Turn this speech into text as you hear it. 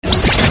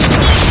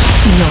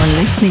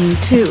listening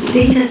to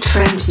Data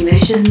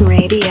Transmission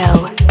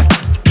Radio.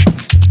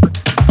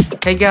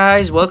 Hey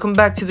guys, welcome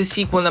back to the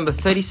sequel number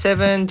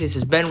 37. This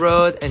is Ben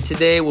Rod, and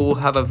today we will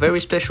have a very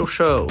special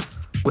show.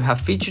 We have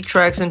featured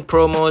tracks and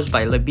promos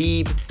by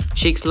Labib,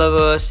 Chicks Love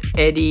Us,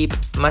 Edip,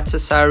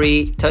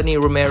 Matsasari, Tony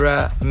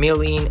Romera,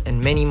 Milin,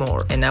 and many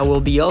more. And I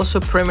will be also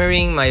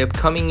premiering my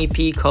upcoming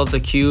EP called The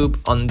Cube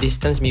on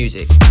Distance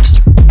Music.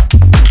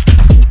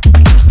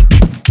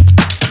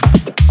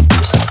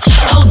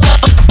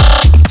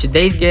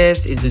 Today's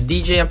guest is the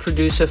DJ and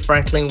producer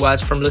Franklyn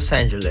from Los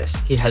Angeles.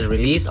 He has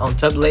released on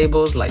top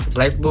labels like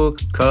Black Book,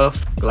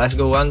 Cuff,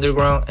 Glasgow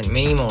Underground, and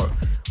many more.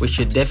 We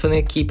should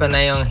definitely keep an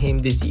eye on him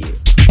this year.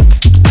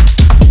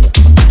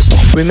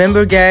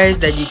 Remember guys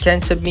that you can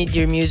submit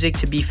your music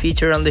to be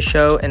featured on the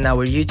show and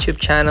our YouTube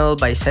channel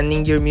by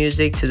sending your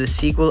music to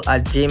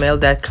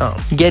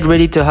thesequel@gmail.com. Get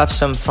ready to have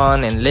some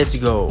fun and let's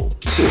go.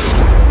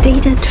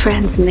 Data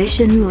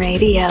Transmission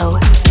Radio.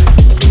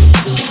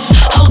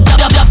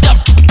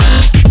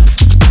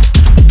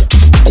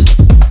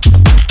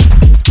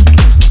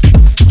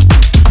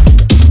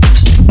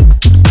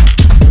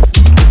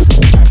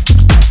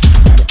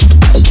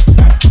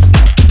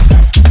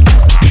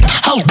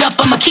 Hold up,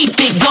 I'ma keep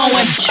it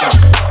going.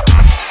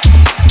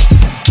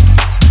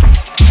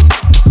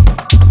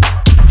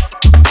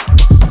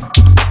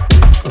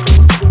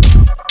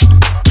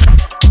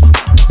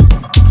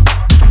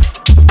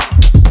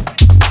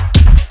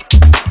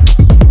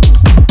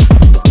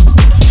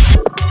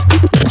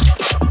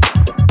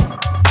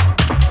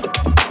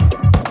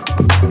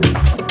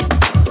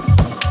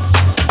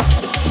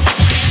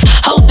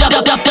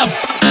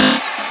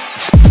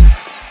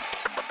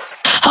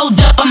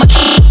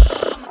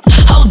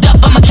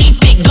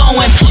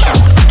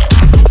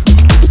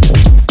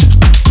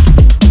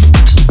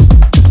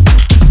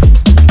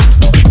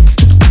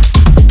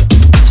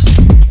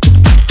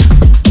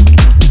 I'ma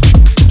keep it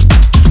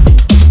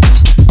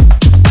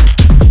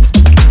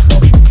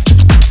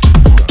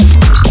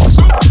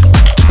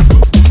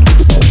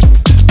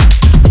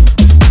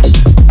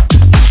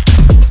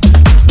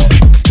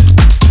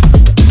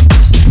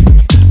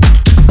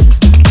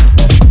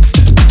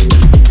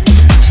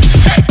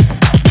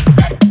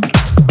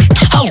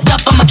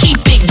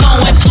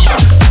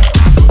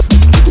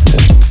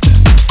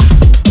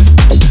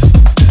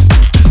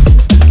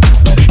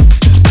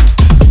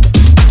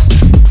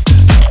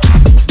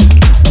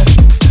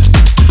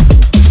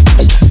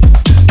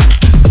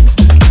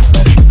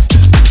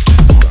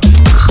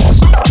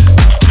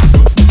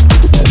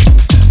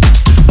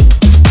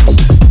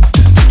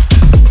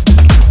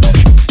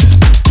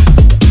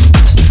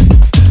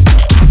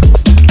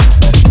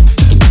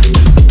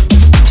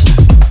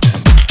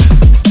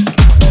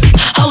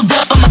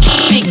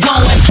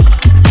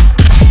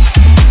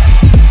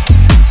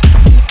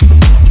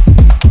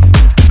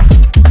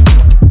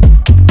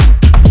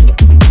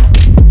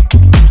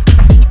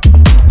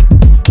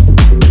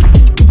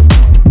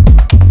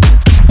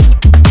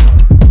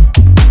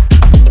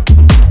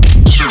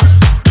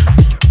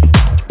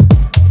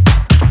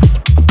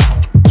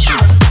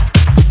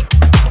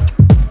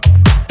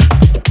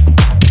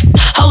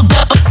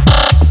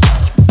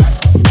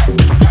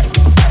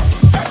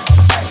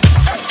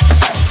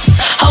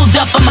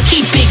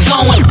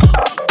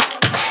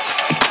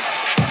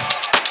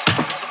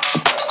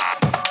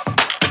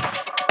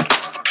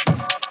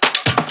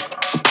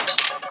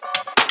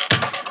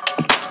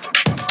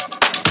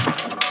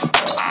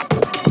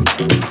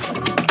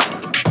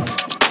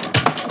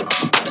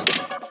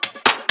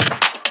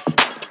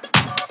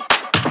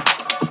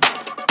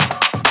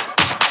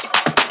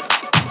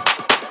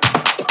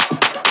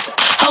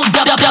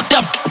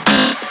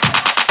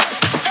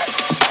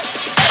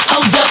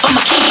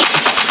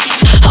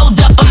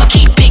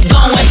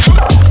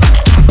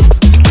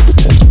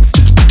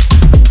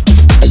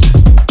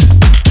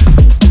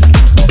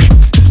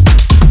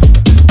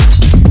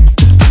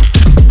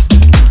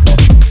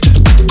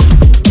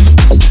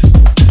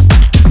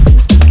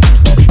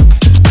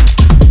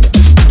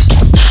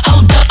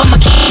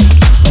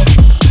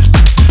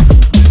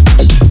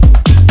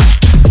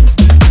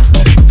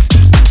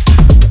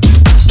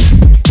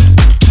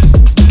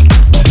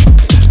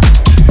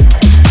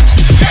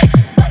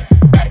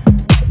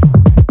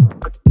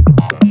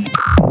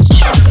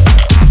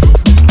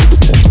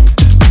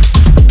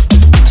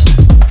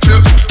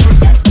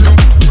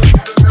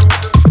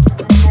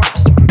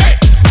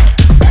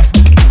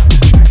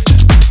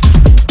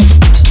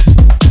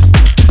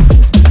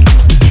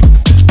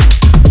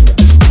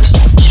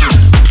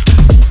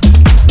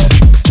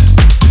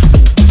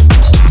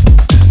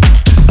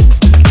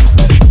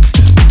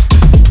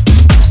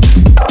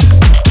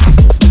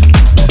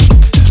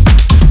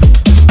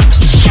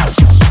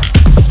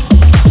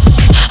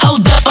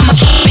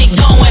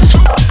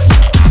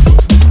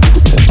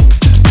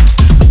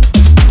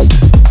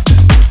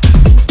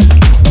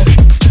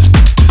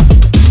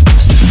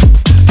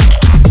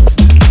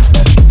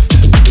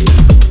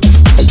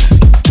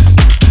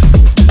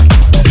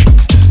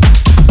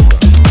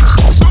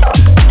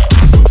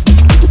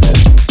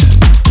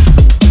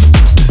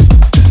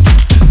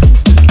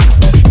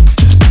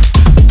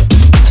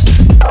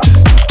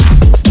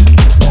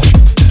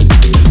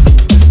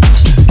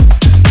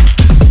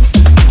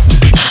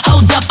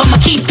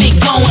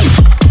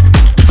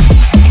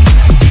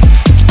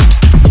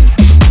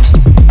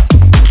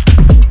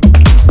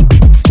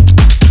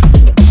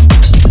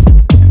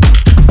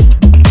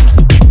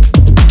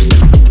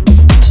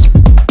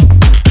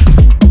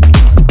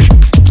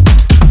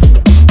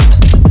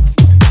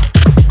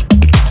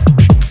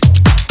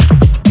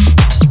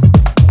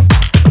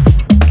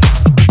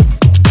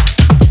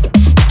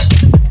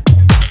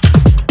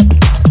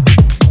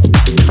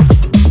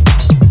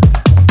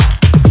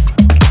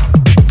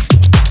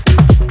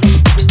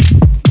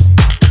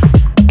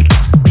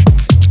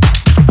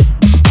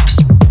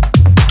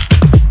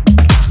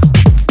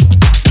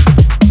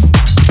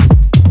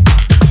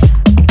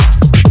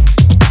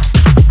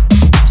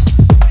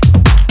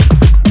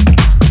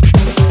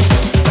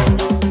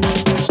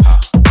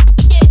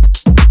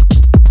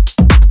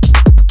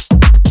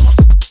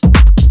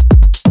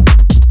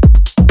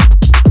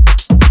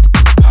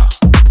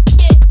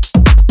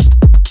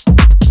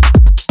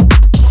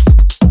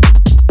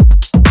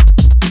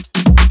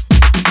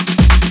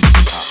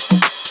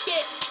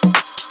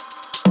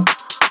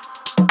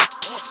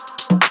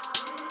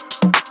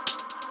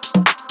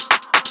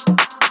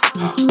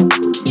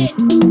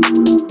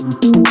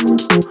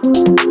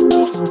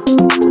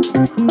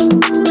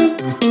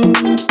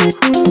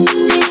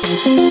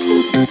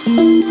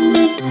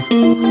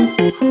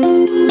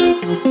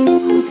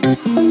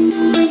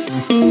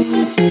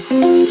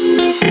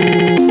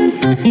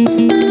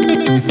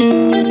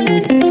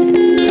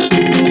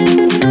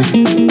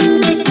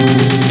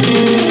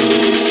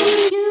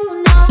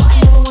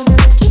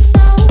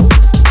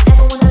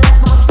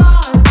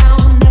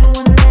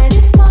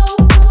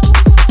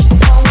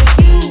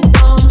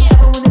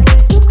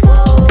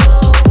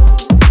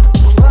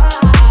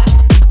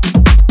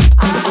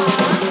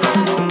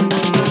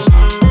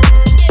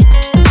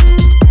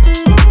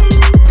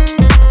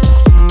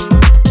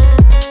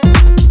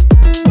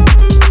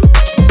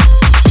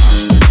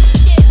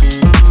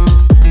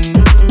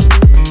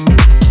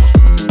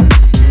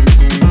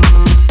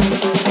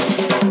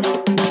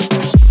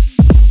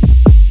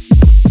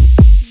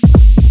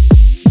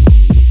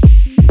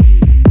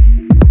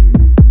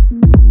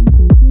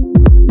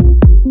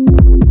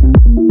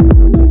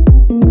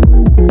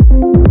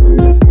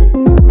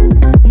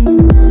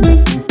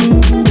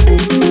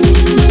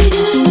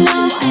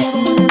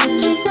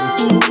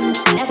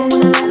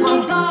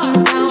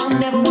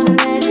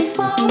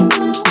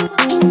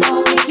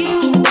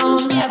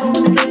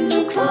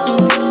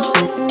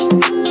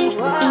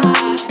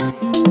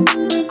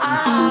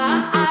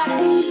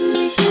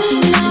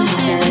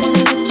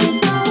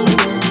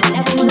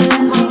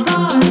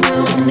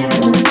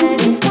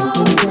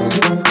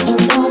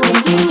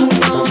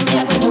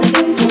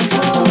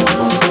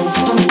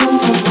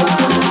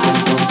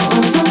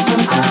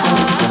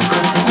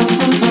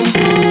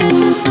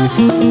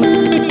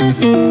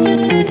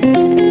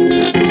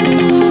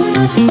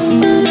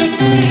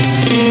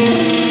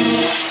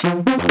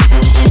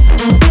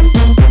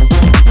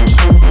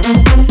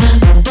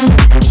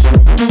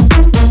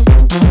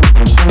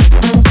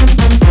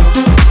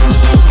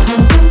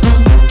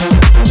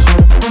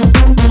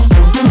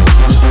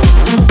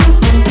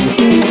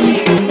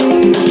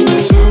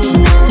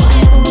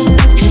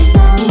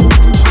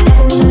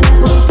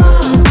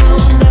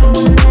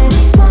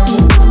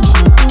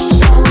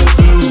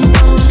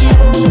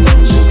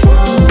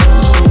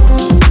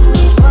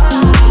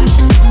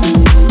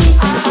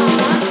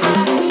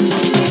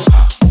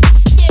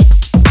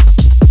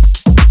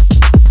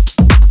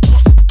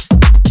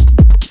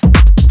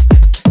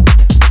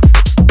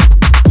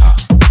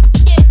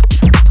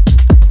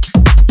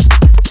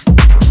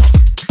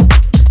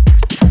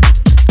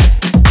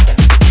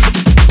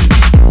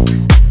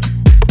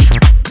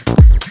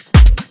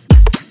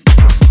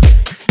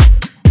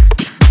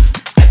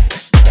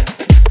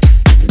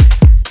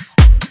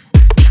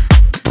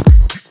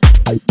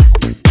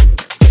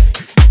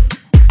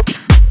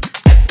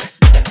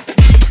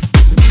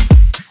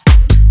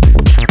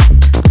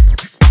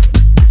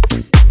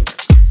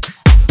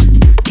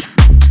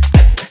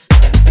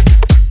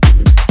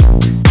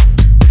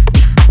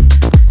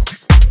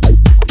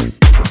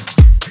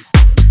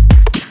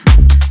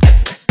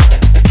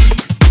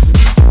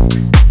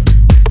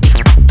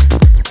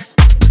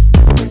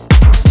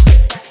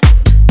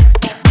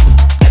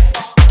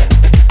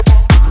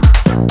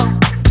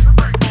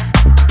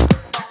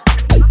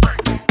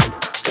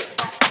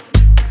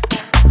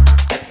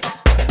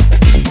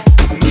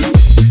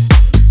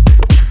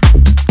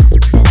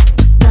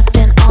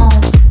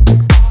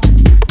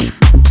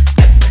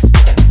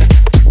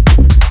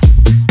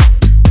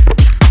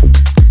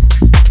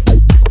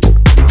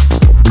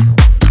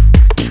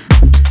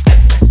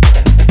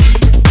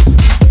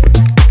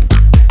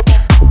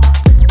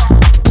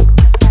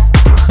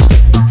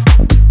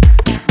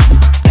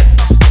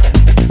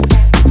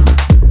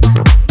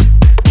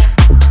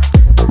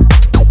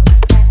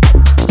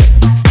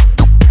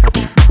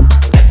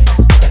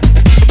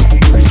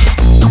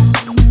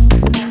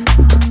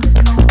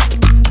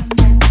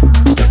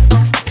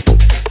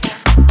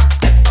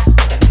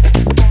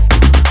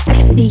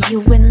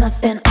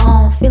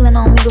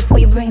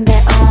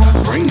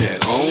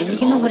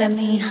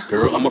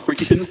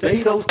shouldn't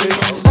say those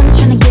things. I'm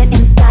trying to get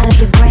inside of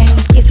your brain,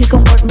 see if you can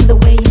work me the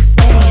way you say.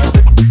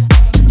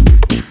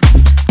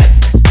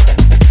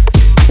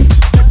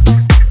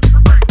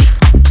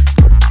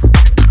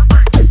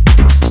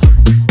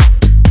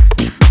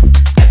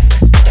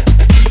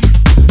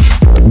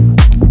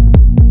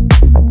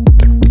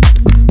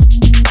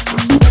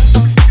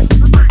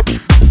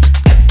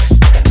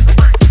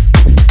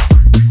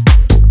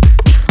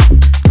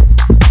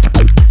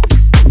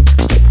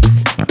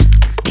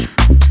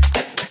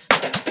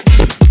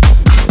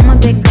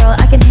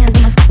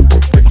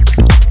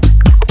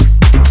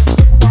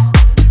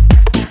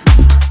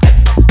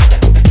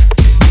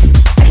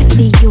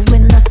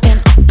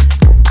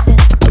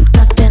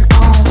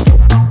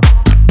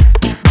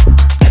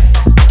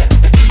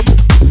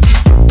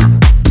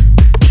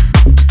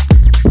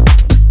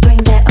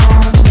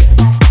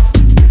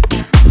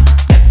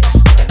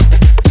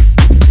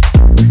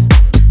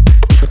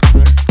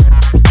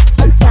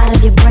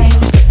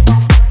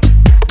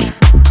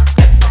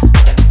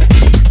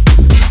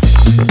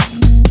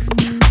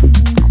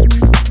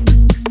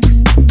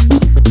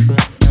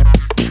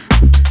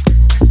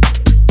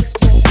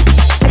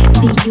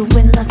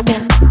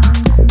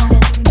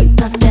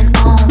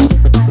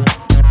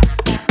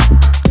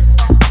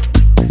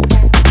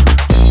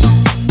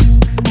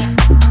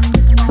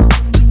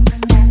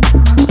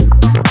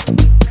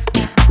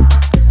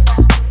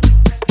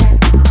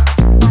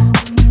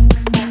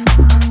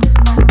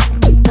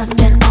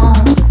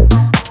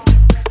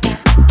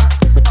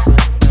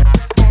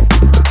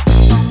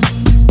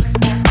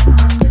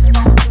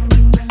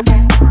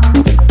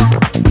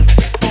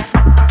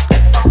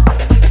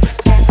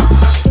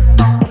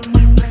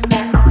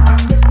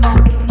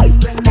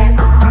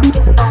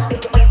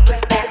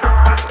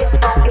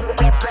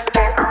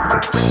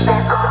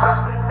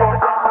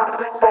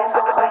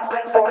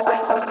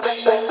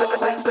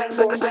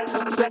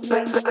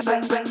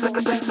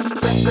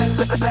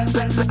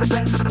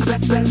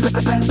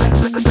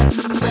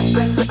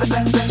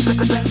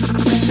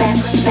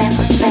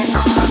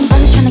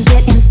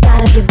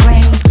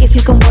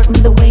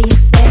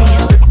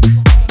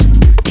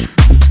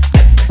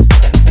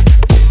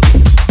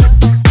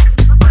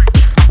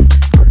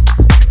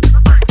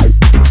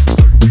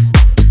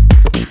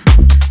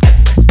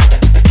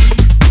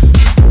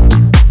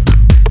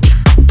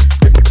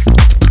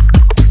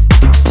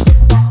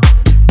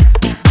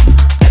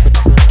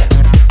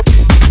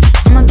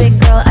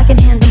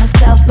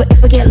 But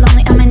if I get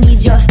lonely, I'ma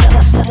need your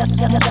help.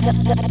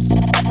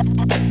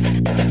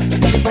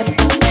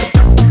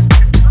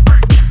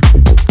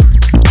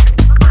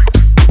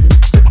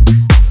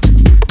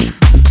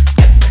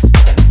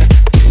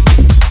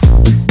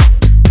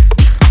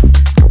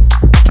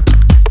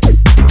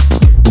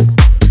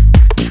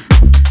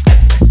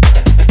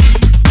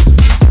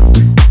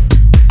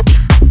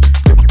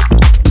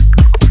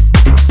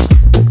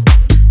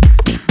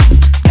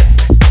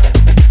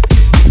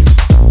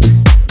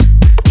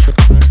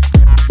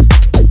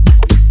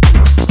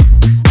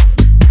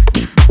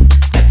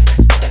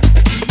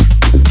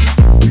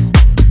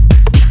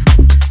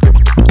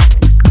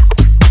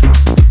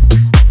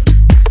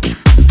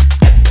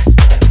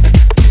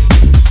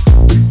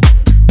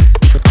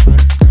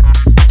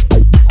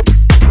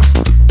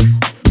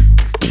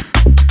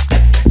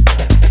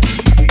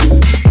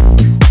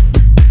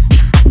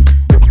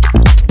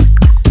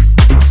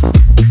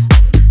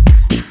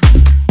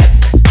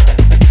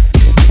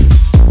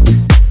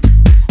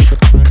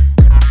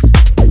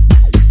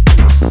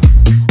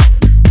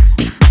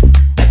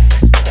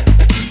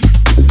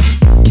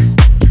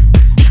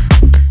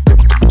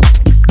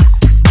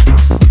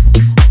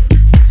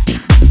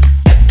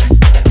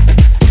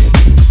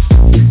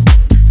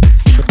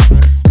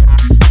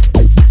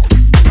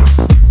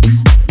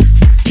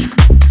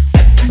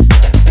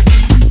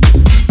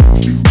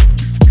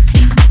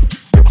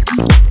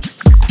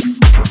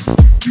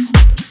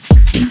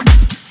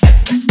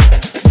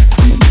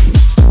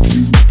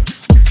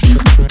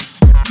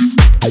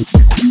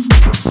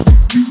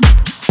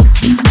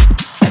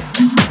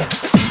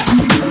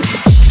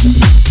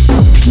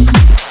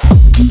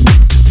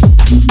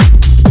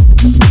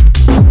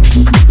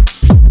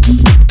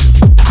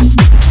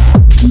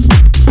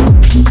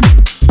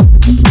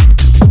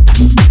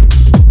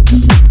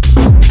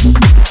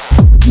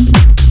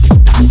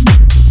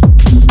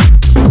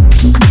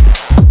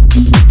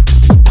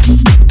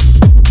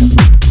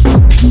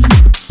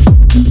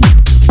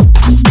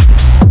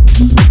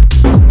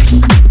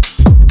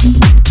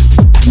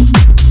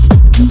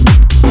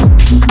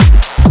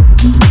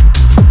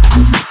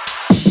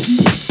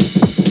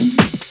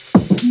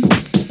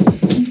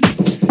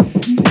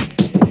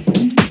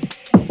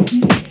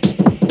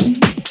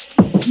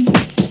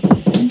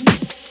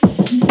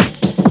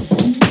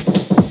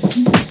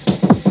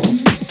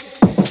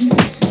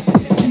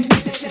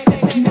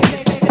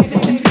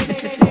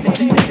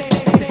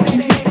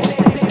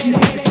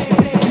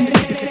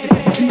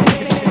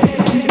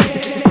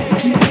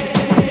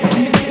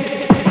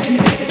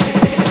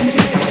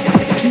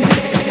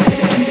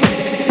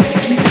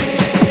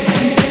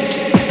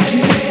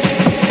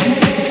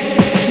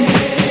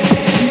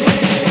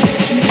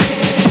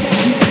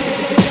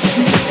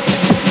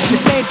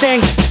 thing.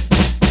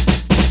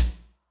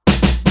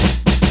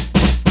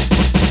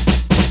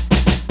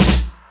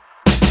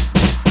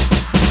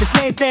 The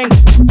same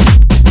thing.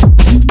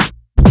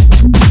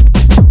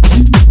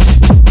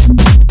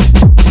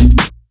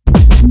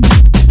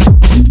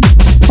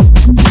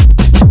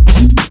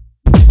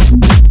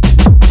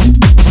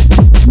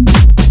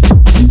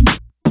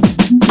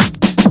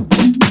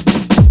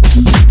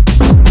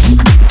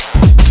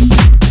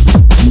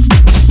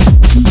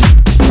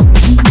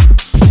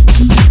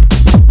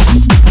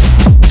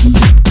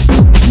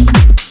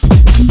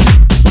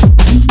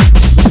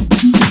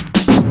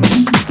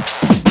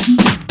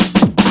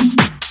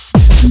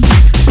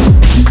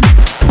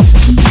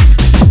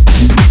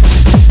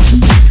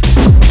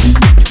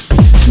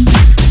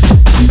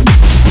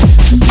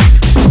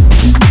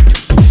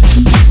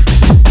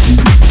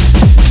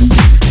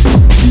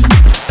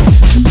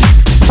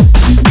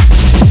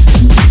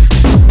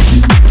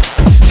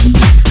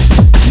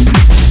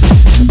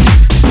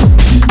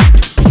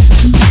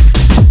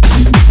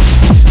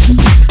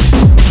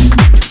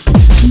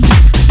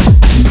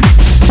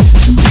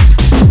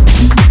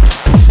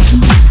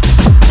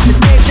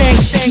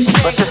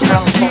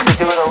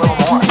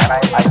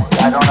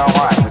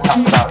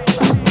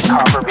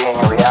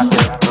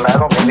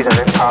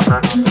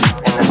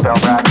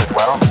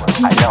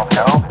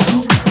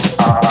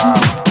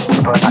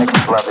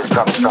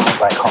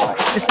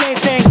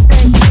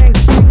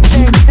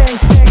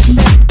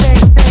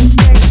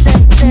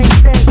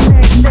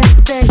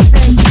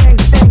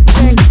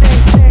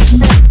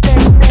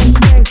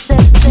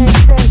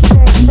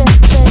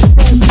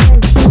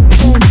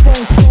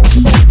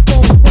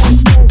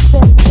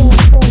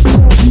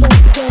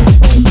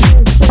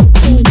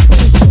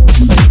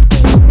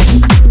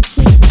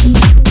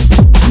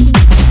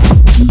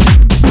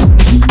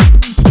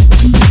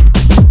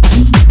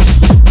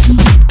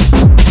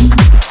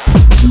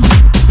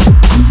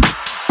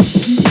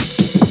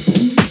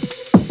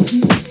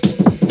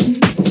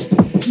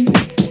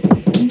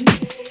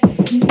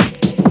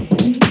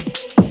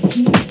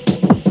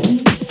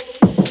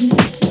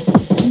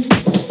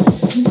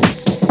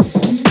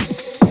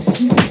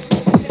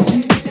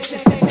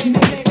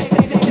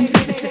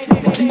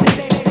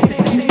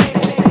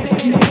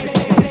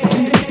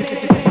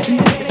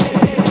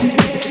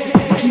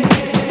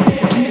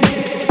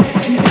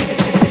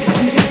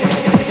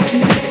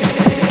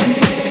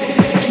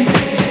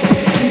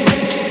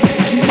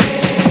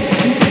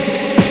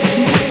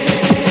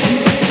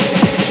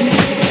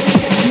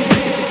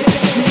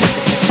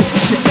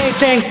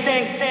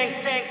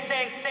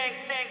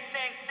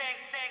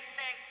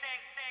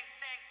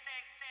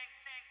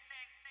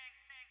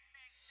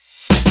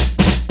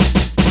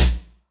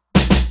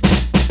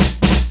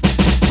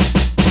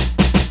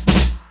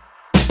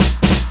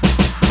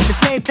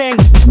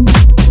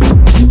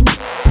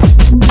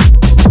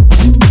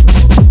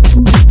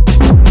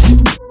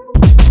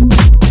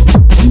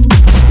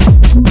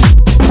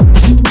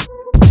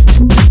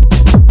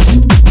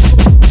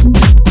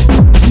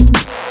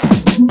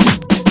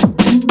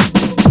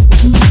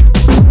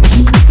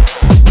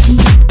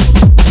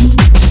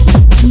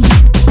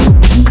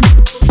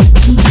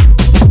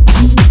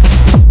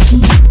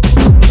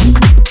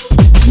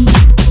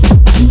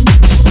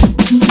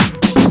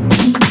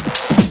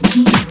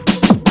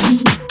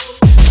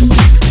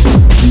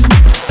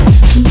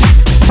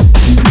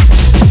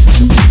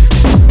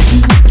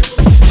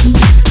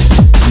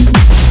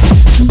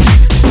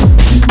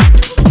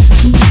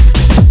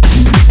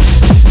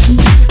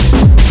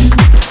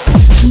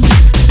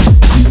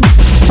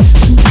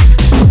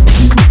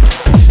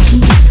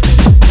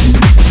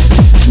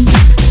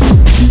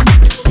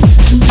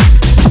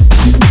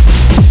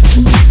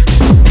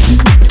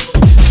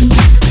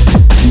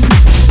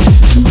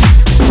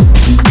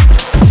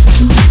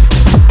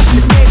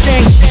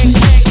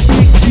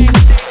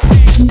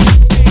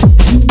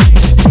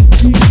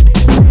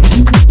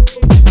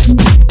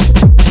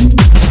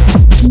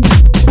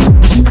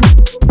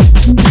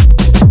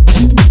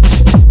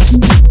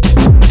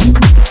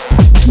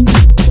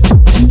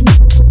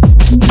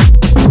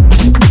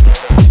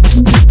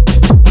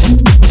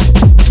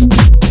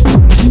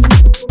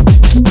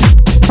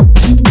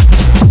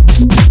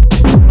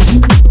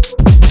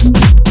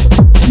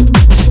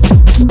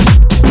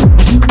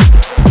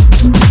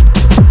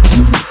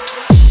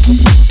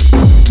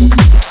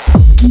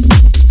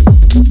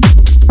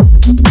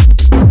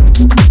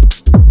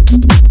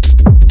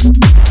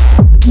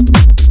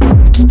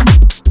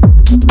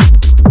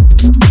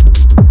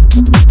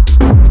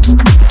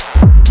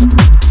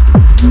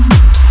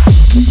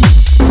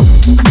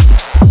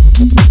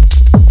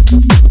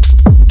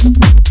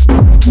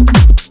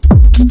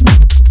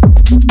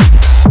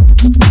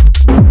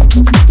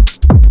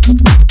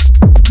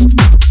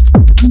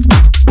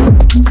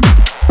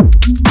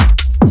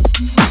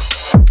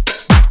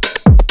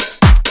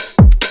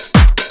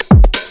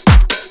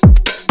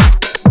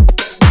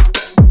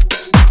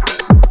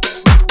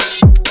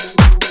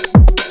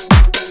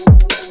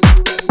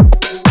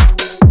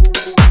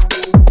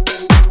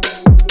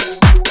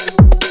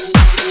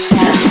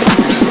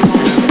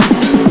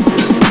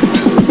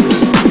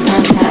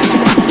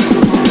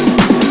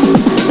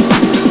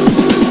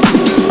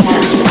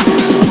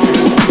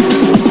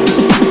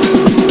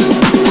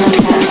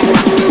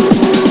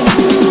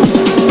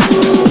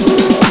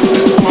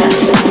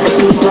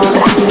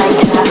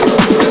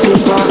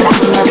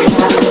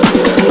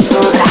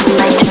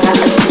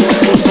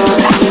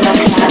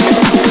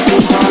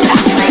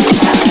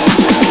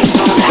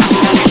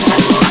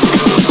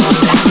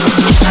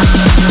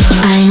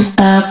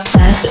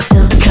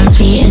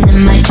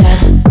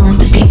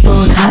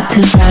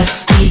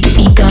 feed the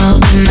ego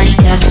in my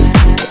guess.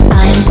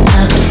 I'm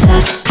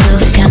obsessed, feel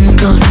the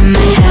chemicals in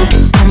my head.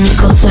 Only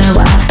closer,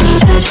 we're off the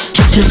edge,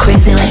 just too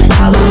crazy like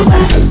Wild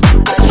West.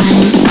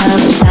 I'm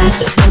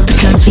obsessed, feel the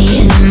drums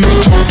beating in my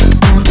chest.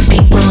 Move the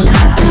people,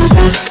 tap to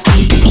rest,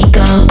 feed the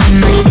ego in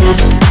my guess.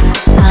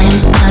 I'm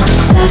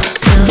obsessed,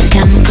 feel the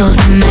chemicals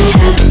in my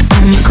head.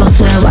 Only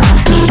closer, we're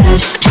off the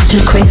edge, just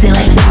too crazy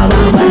like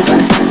Wild West.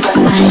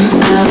 I'm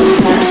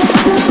obsessed.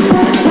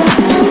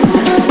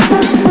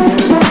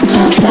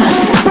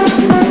 Obsessed.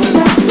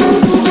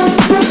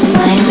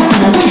 I'm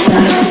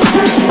obsessed.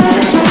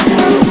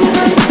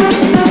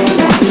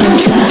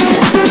 Obsessed.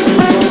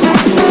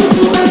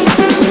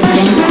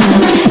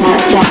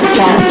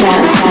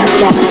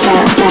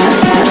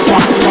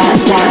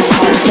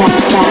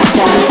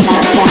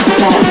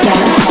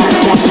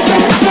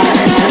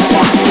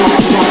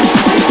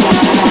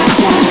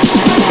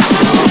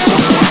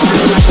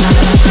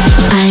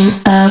 I'm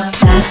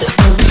obsessed,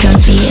 feel the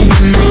drums beating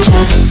in my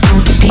chest.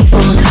 Move the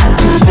people, tap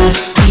to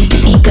rest, feed the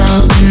ego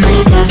in my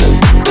guess.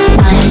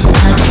 I'm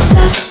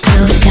obsessed,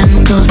 feel the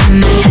chemicals in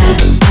my head.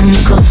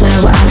 Only closer,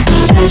 we're off the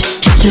edge,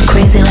 just too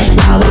crazy like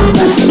Wild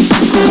West.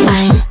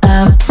 I'm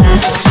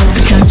obsessed, feel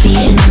the drums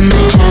beating in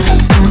my chest.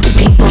 Move the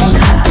people,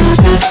 tap to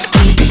rest,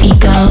 feed the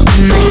ego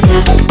in my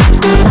guess.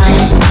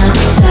 I'm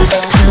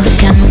obsessed, feel the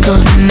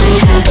chemicals in my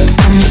head.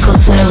 Only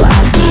closer, we're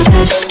off the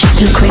edge, just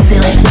too crazy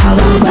like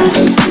Wild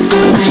West.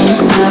 I'm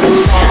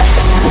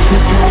obsessed.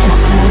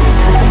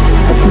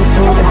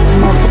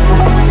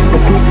 The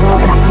people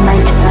that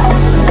might trust,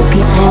 the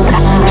people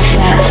that I'm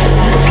obsessed,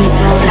 the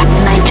people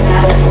that might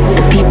trust,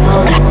 the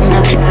people that I'm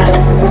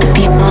obsessed,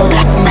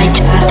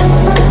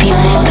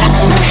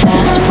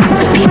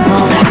 the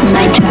people that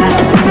might trust, the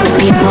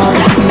people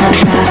that I'm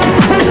obsessed,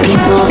 the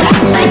people that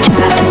might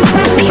trust, the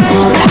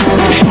people that I'm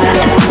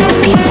obsessed, the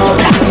people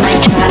that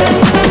might trust,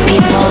 the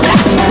people that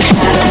I'm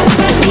obsessed,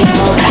 the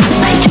people that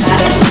might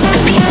trust, the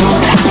people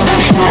that I'm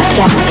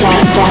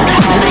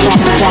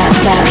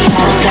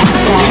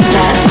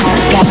obsessed, the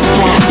people that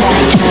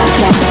might trust, the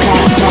people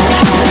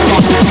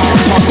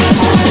that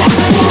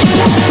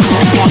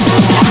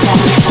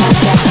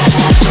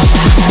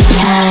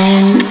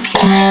I'm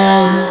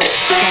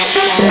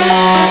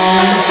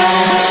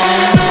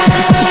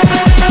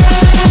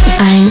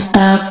I'm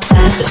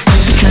obsessed,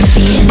 feel the drums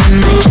beating in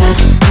my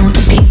chest. Move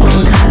the people,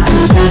 tap to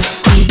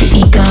rest, feed the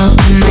ego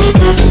in my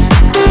guess.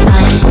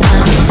 I'm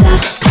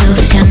obsessed, feel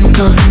the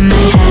chemicals in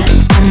my head.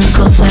 Only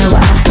closer,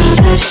 we're off the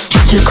edge,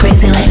 just too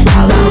crazy like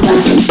Wild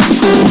West.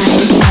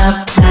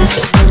 I'm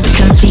obsessed, feel the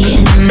drums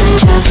beating in my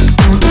chest.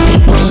 Move the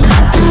people,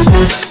 tap to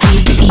rest,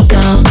 feed the ego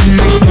in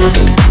my guess.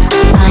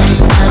 I'm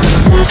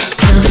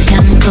obsessed, feel the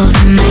chemicals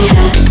in my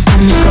head.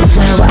 Only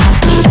closer, we're off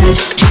the edge,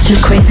 just too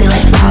crazy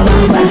like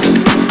Wild West.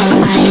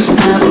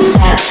 I'm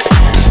obsessed.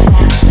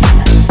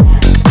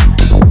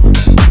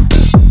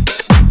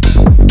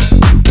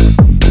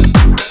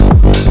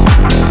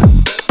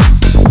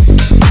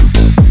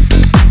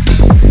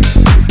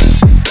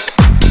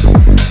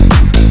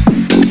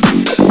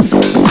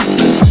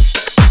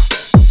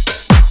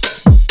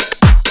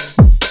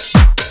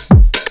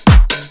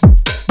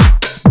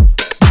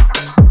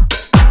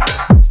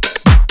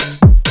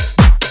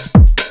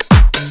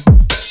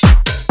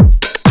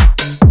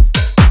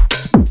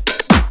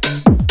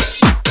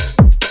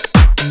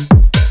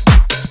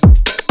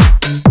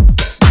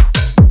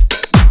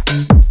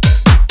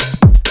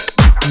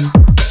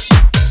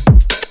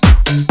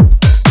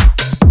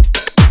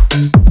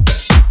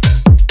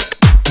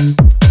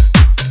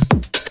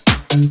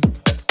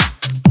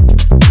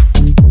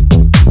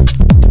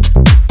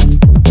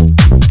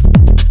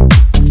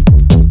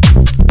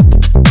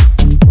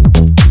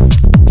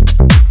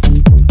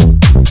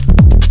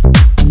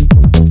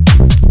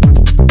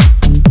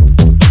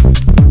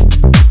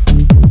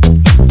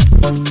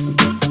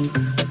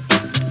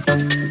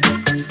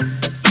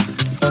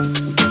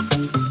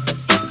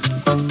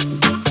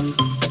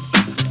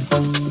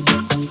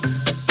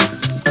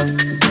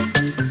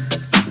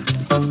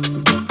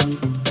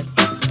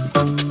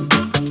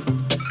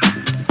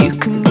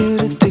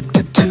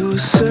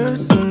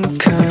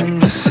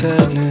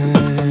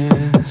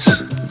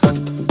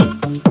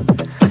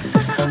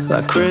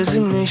 Like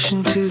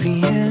resignation to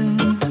the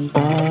end,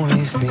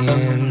 always the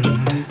end.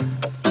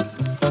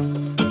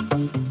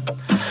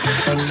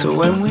 So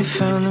when we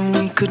found that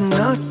we could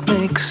not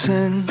make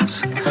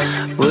sense,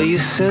 well, you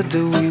said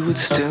that we would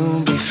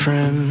still be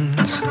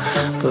friends.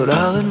 But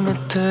I'll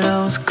admit that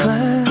I was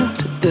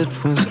glad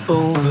it was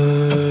over.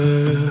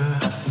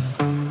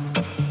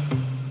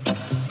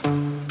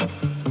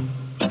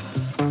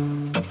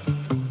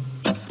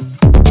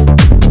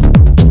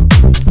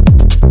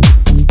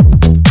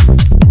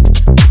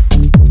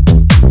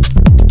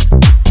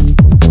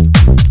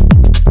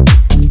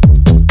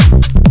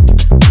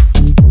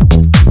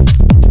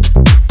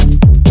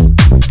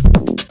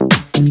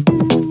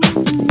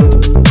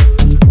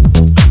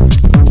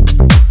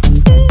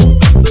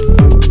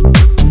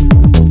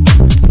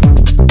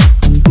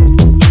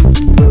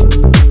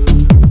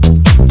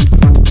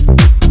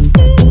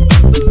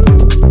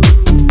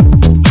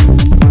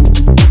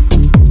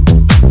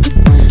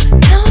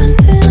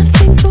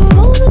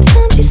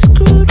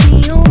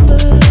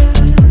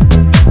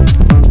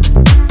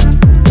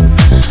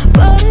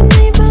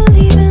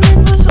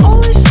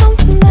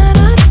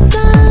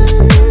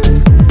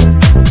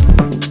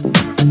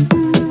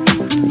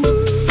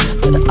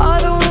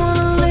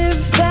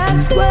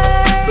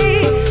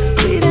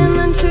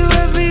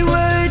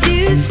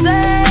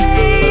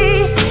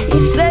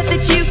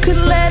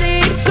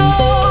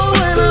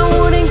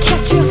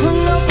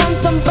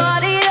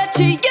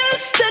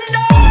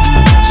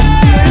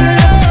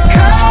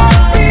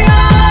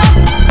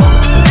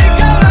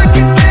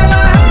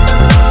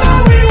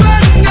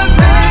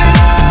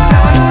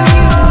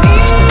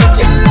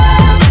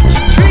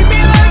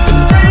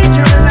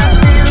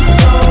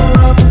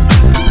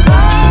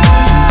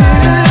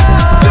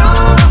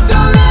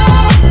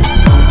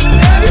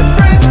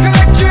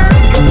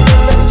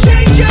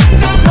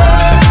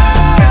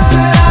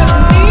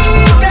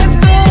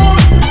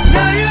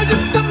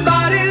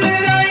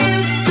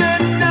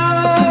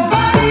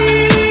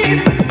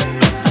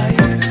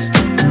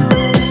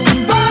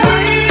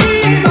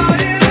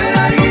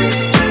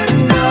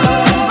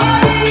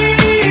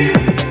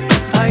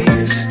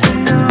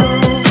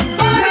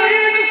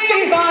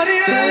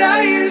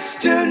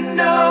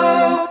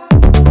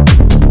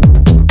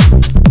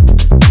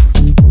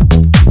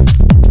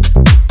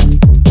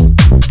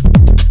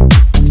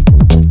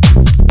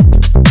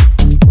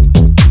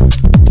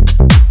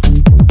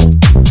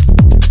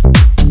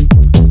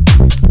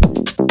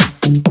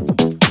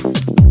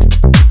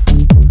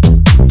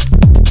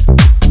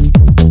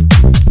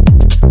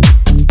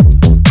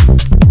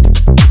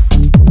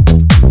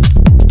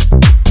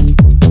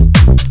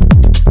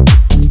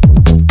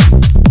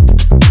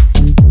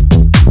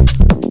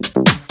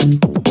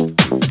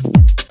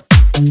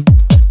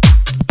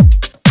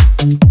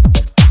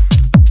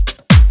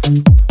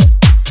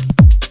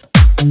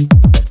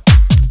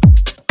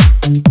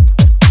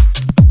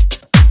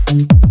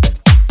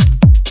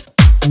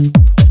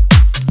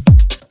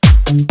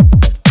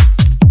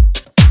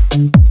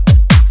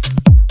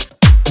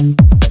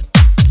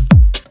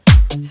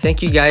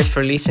 Thank you guys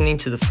for listening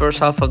to the first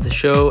half of the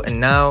show,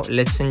 and now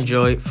let's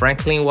enjoy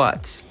Franklyn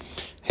Watts.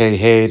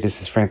 Hey,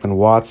 this is Franklyn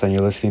Watts, and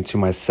you're listening to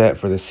my set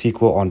for the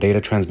sequel on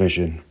data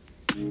transmission.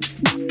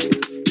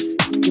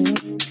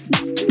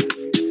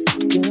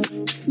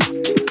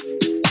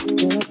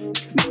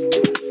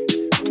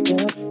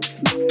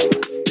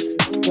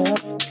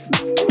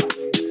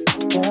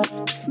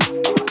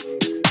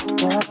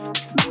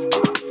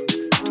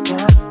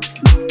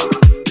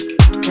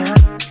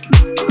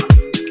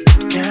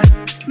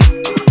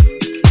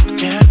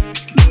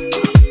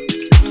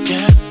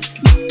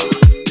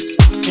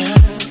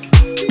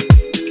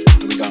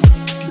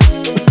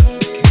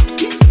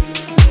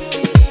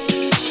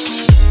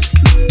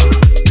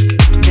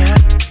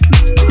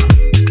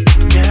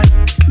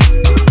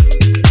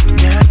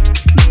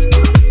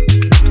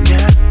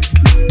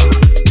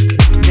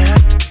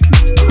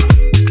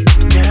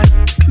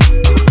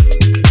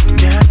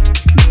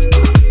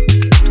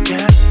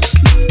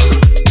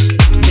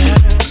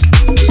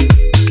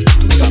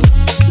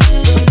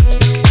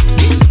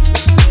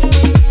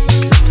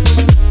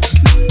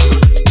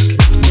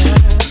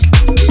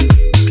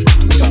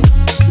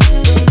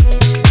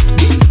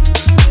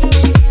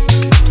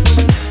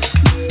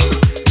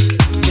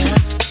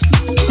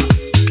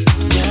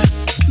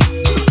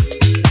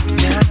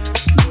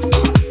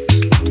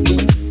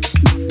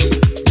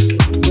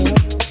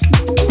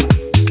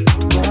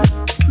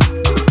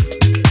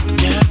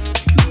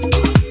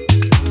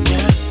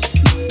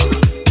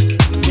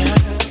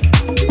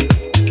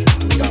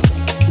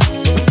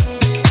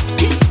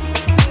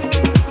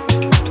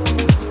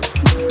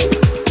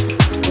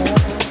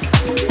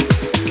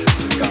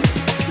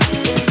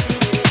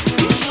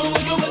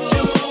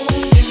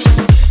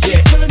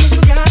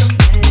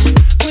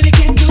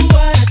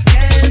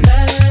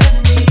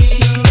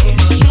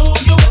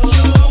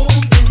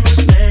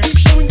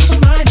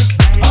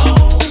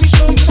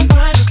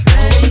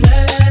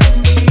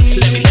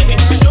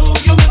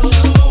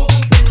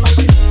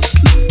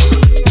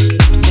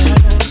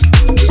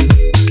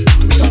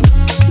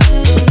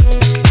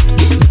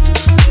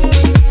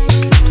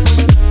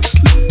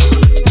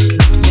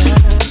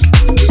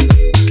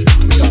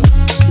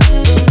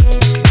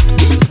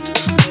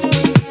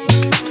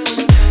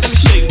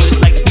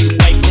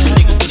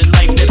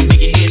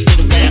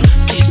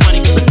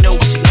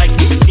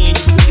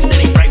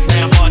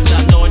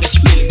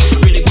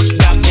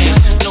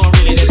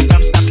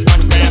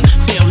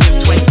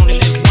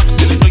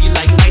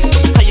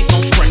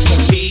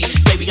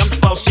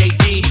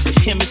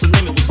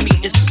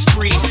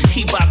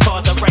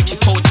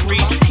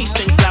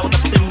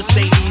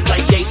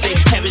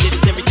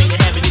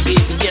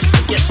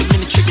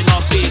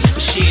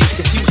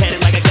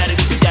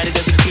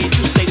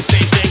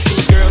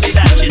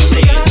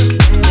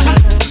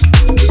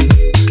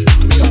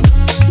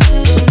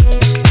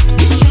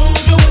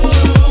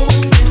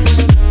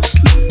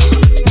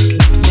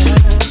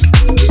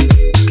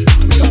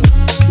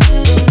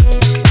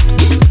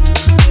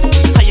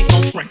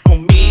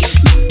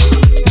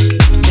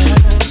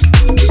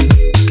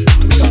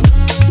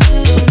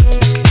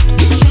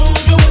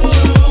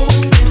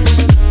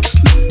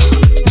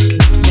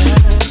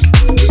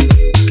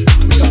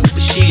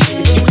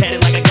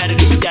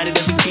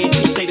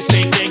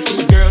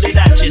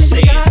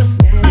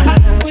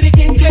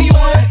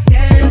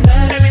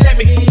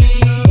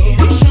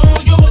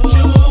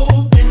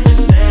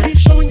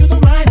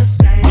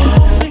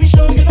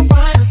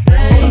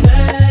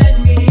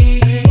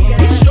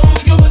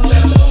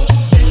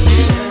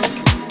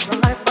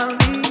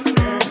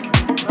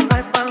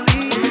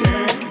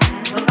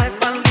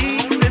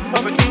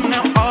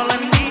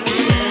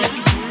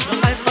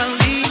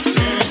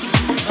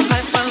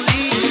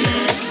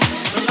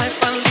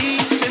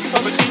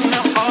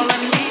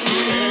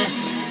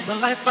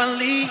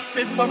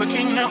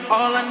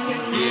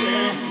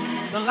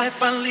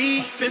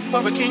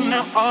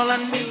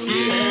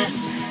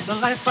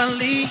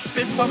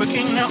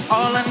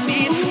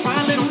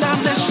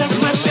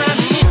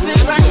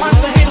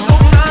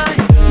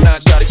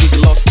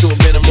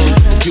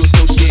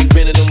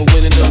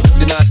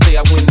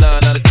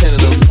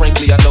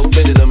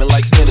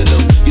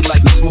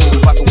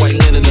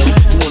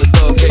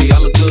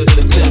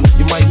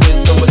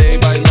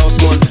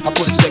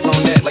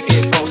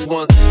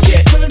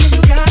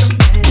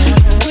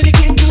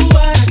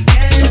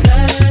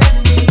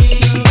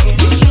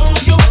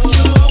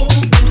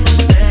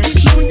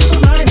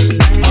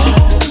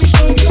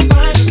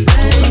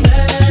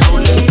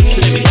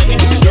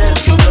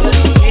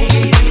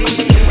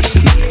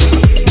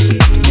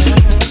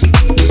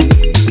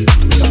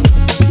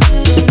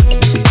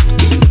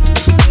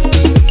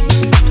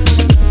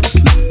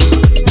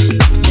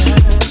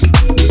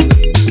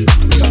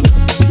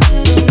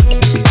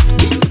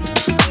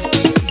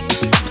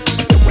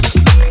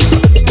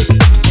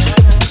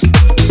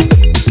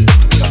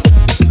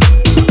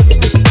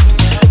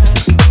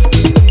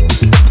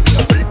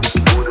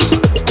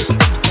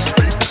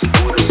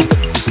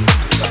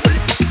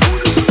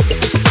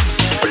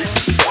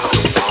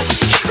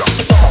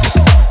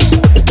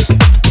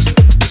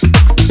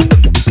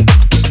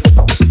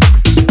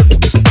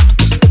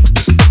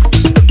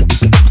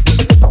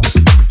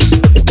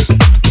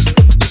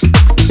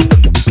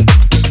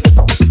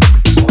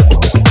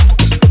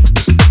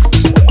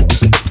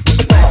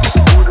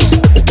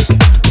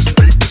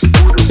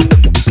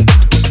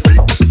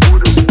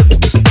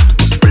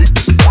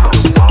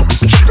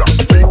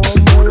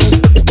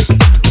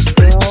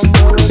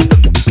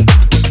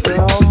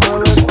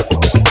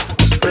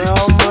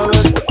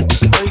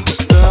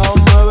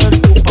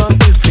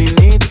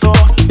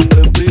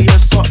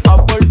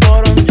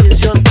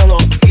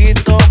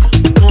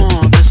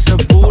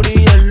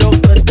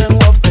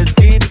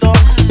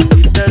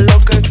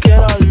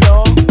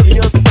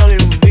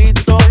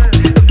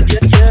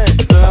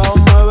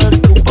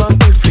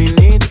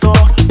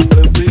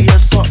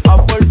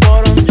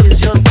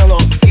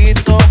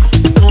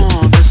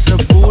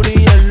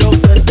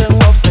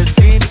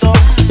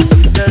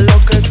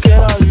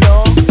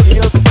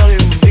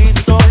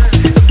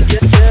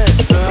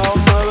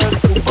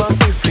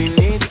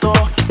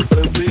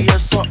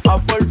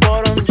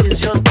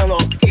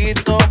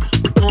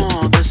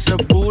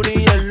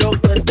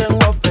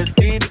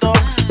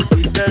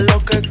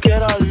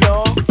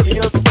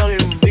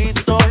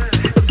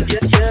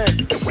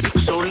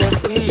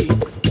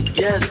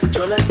 yes,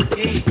 yo le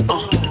di.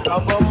 La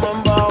bomba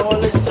en bajo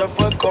y se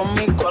fue con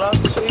mi cola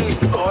así.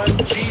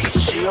 OMG,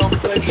 she on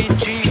Peggy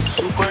G,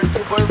 super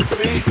duper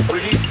free,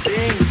 pretty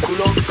thing,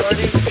 culo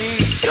Cardi B.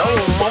 Yo,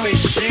 mami,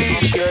 she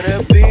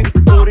quiere big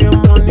booty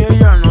money,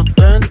 ella no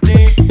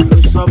tenti.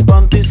 Usa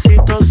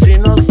panticitos si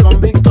no son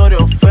Victoria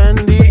o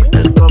Fendi.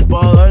 Esto es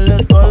pa'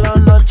 darle toda la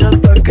noche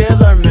hasta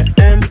quedarme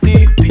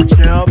empty.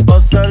 Pichea pa'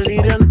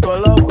 salir en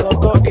todas las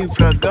fotos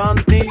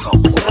infraganti.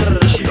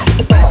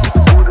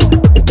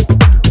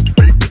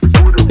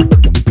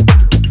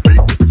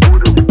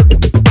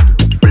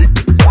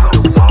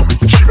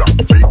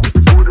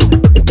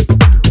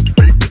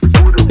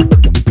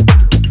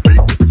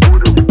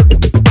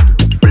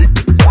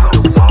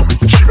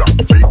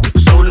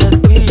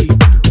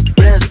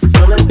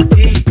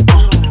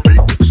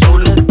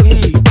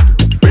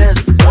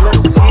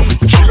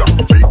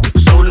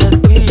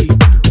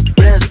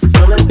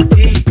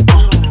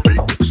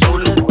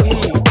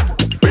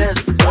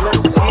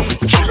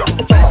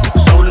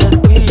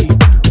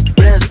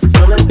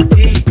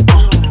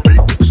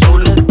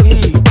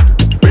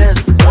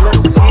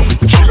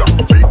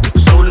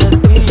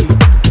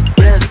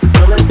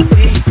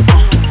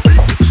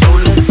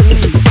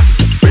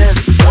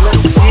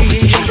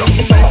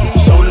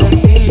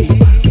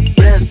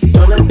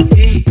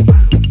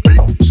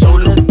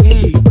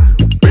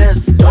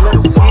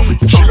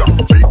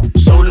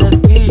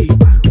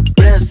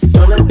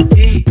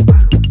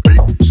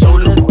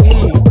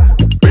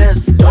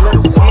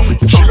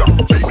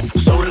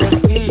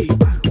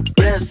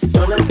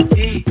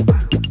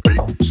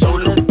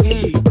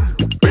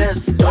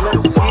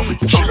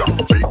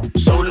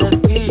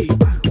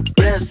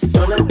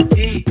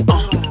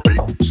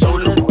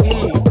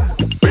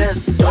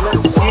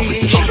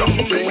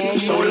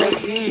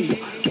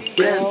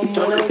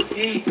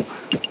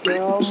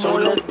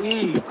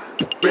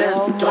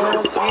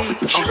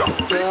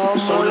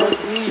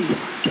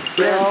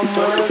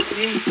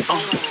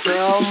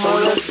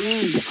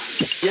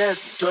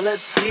 Yes, yo le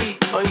di.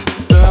 Ay,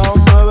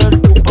 déjame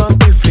ver tu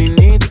panty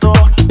finito.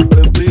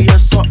 Baby,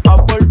 eso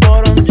Apple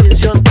por un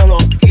yo te lo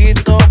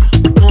quito.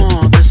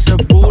 De ese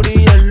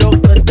booty es lo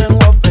que tengo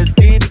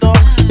apetito.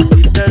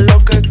 Dite lo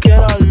que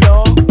quieras,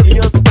 lo y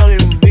yo te lo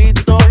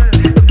invito.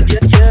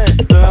 Yeah, yeah,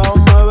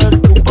 déjame ver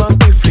tu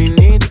panty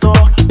finito.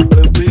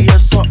 Baby,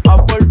 eso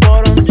Apple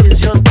por un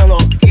yo te lo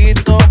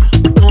quito.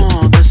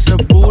 De ese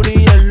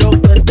booty es lo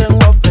que tengo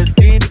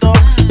apetito.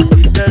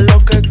 Dite lo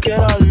que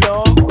quieras,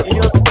 lo y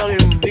yo te lo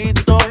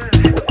invito.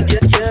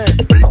 Yeah, yeah.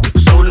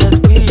 So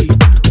let me,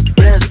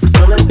 yes,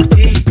 yo le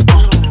di.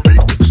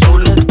 So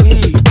let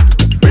me,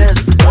 yes,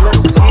 yo le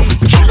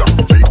di.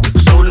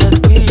 So let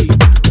me,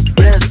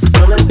 yes,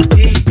 yo le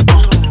di. So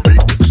let me, yes, yo le di.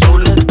 So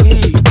let me,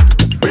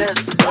 yes,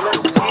 yo le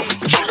di.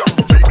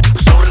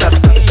 So let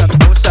me, yes, yo le di. So let me,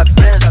 yes, yo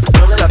le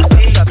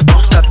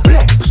di.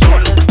 So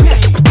let me,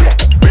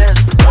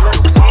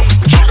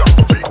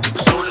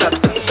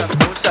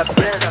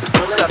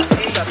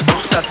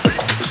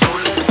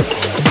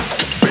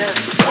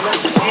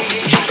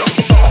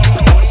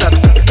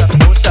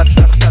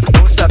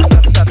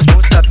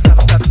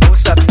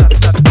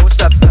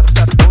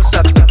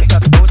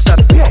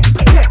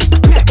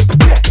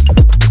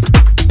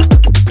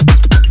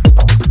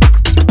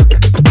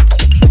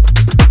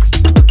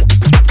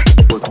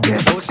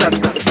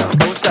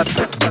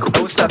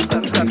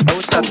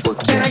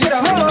 Can I get a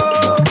ho?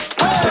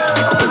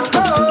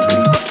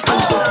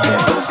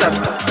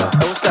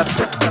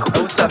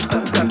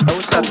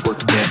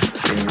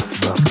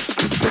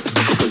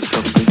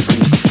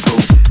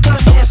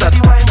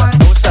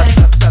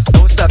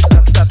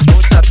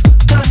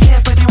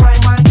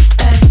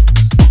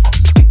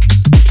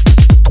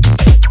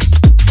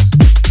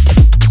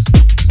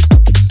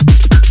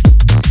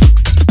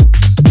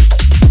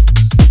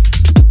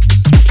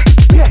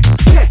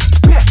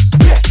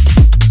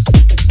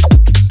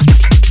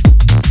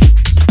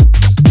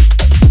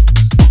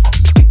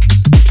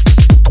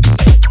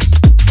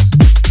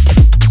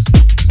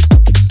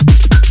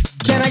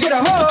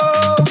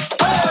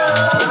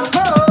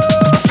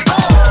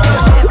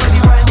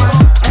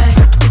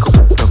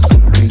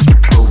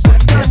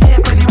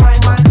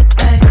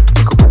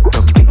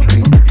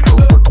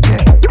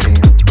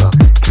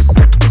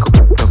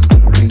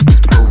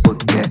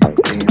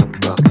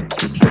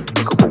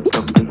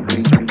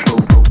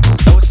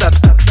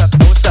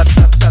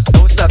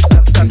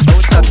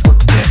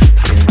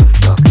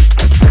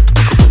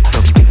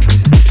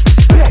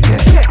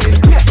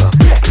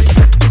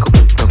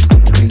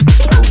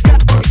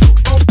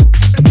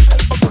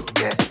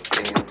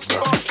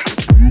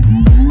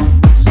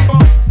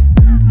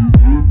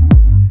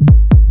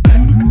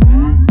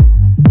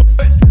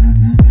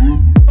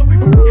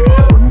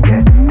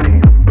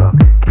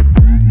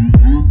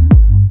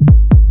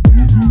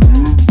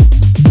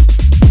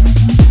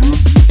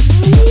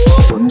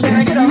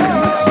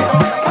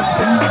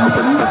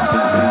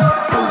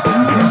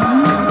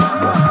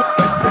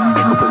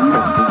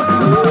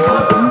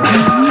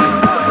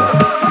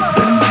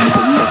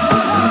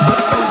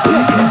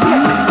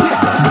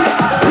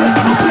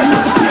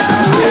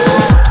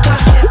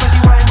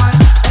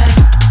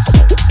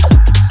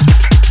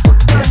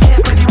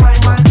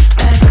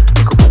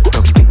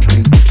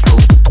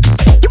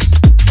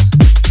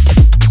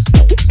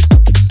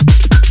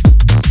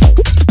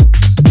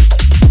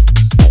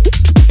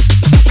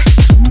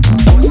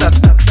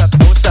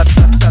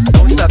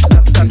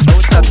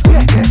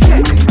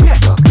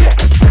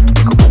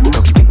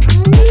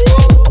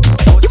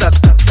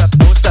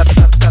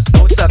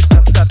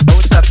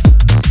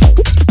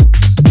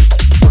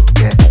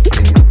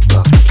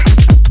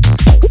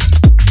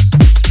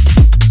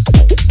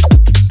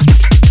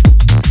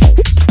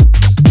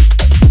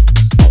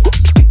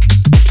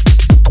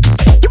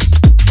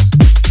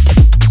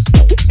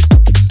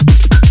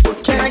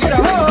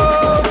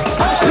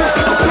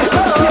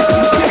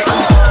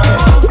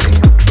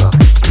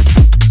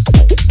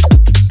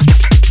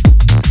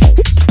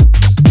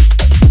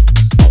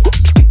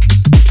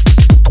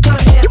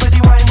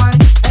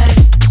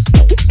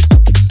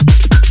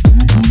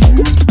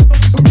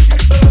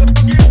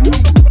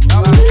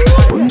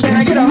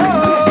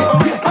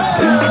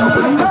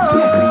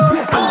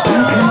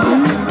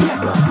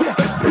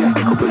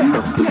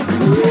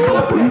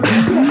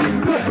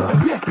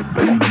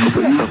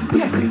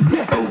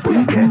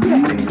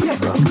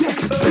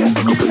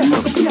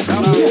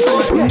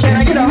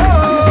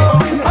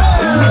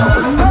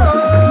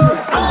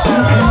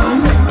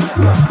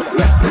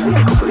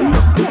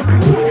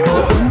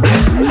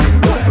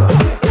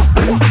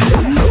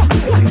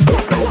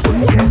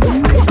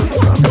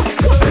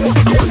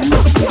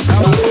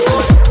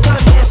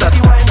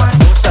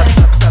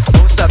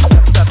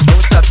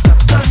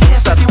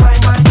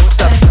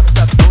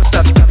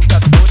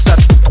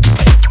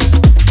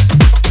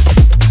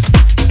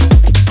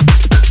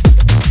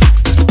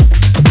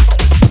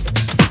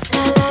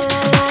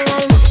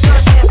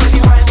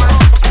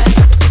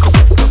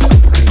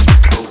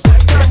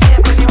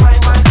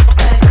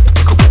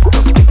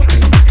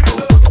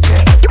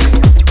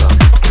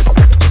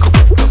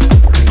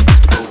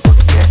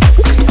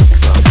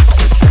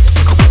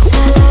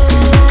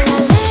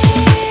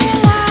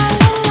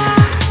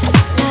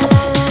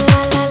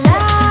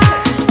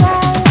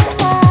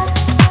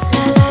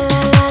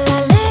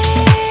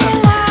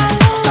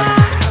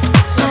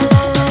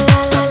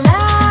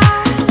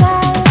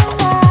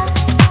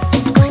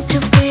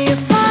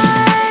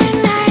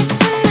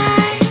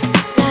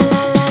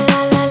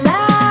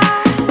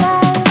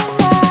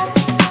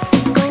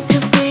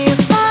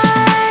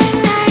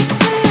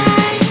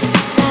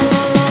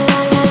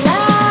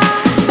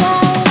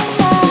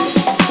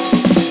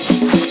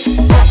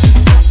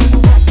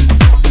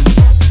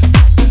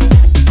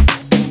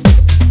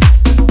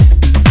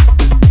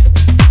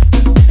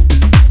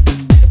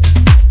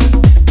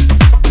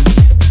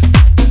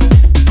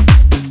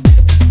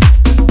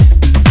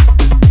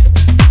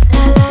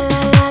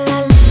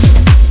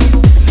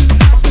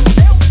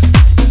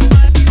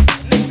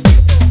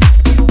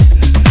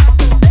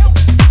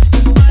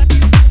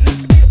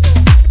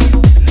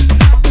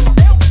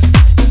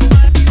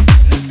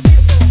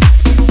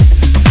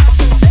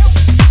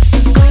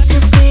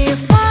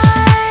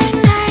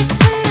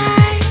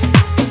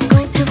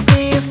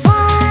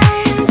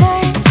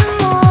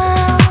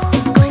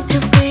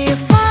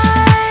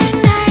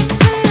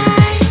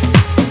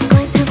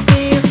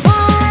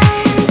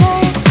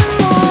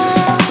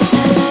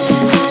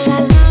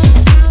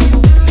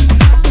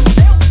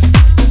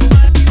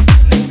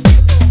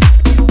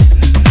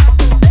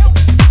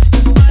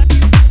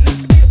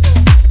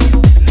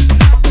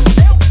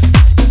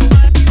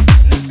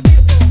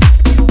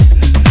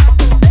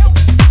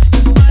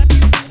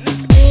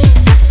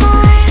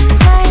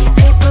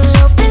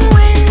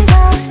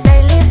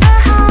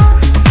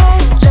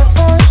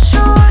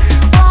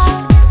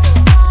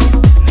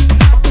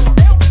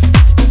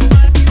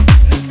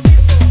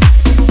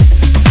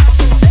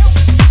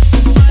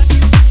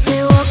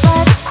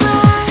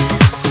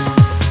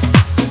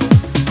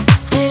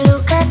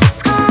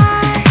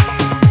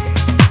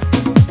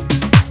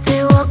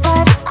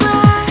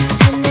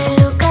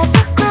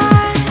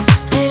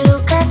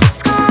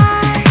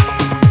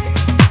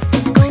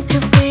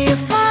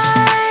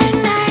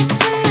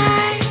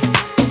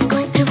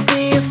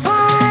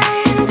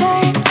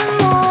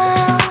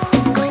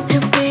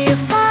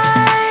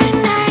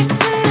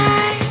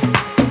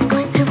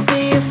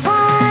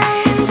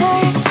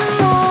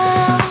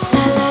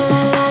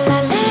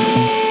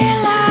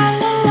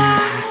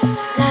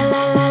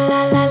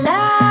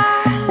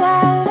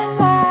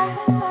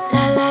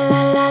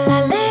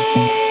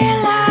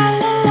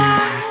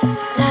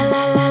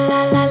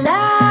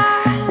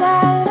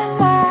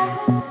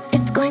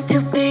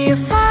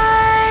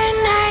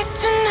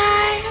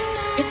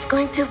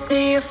 going to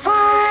be a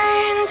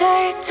fine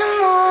day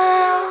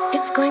tomorrow.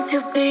 It's going to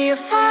be a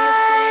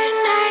fine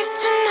night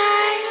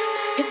tonight.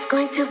 It's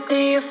going to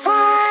be a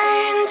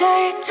fine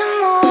day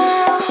tomorrow.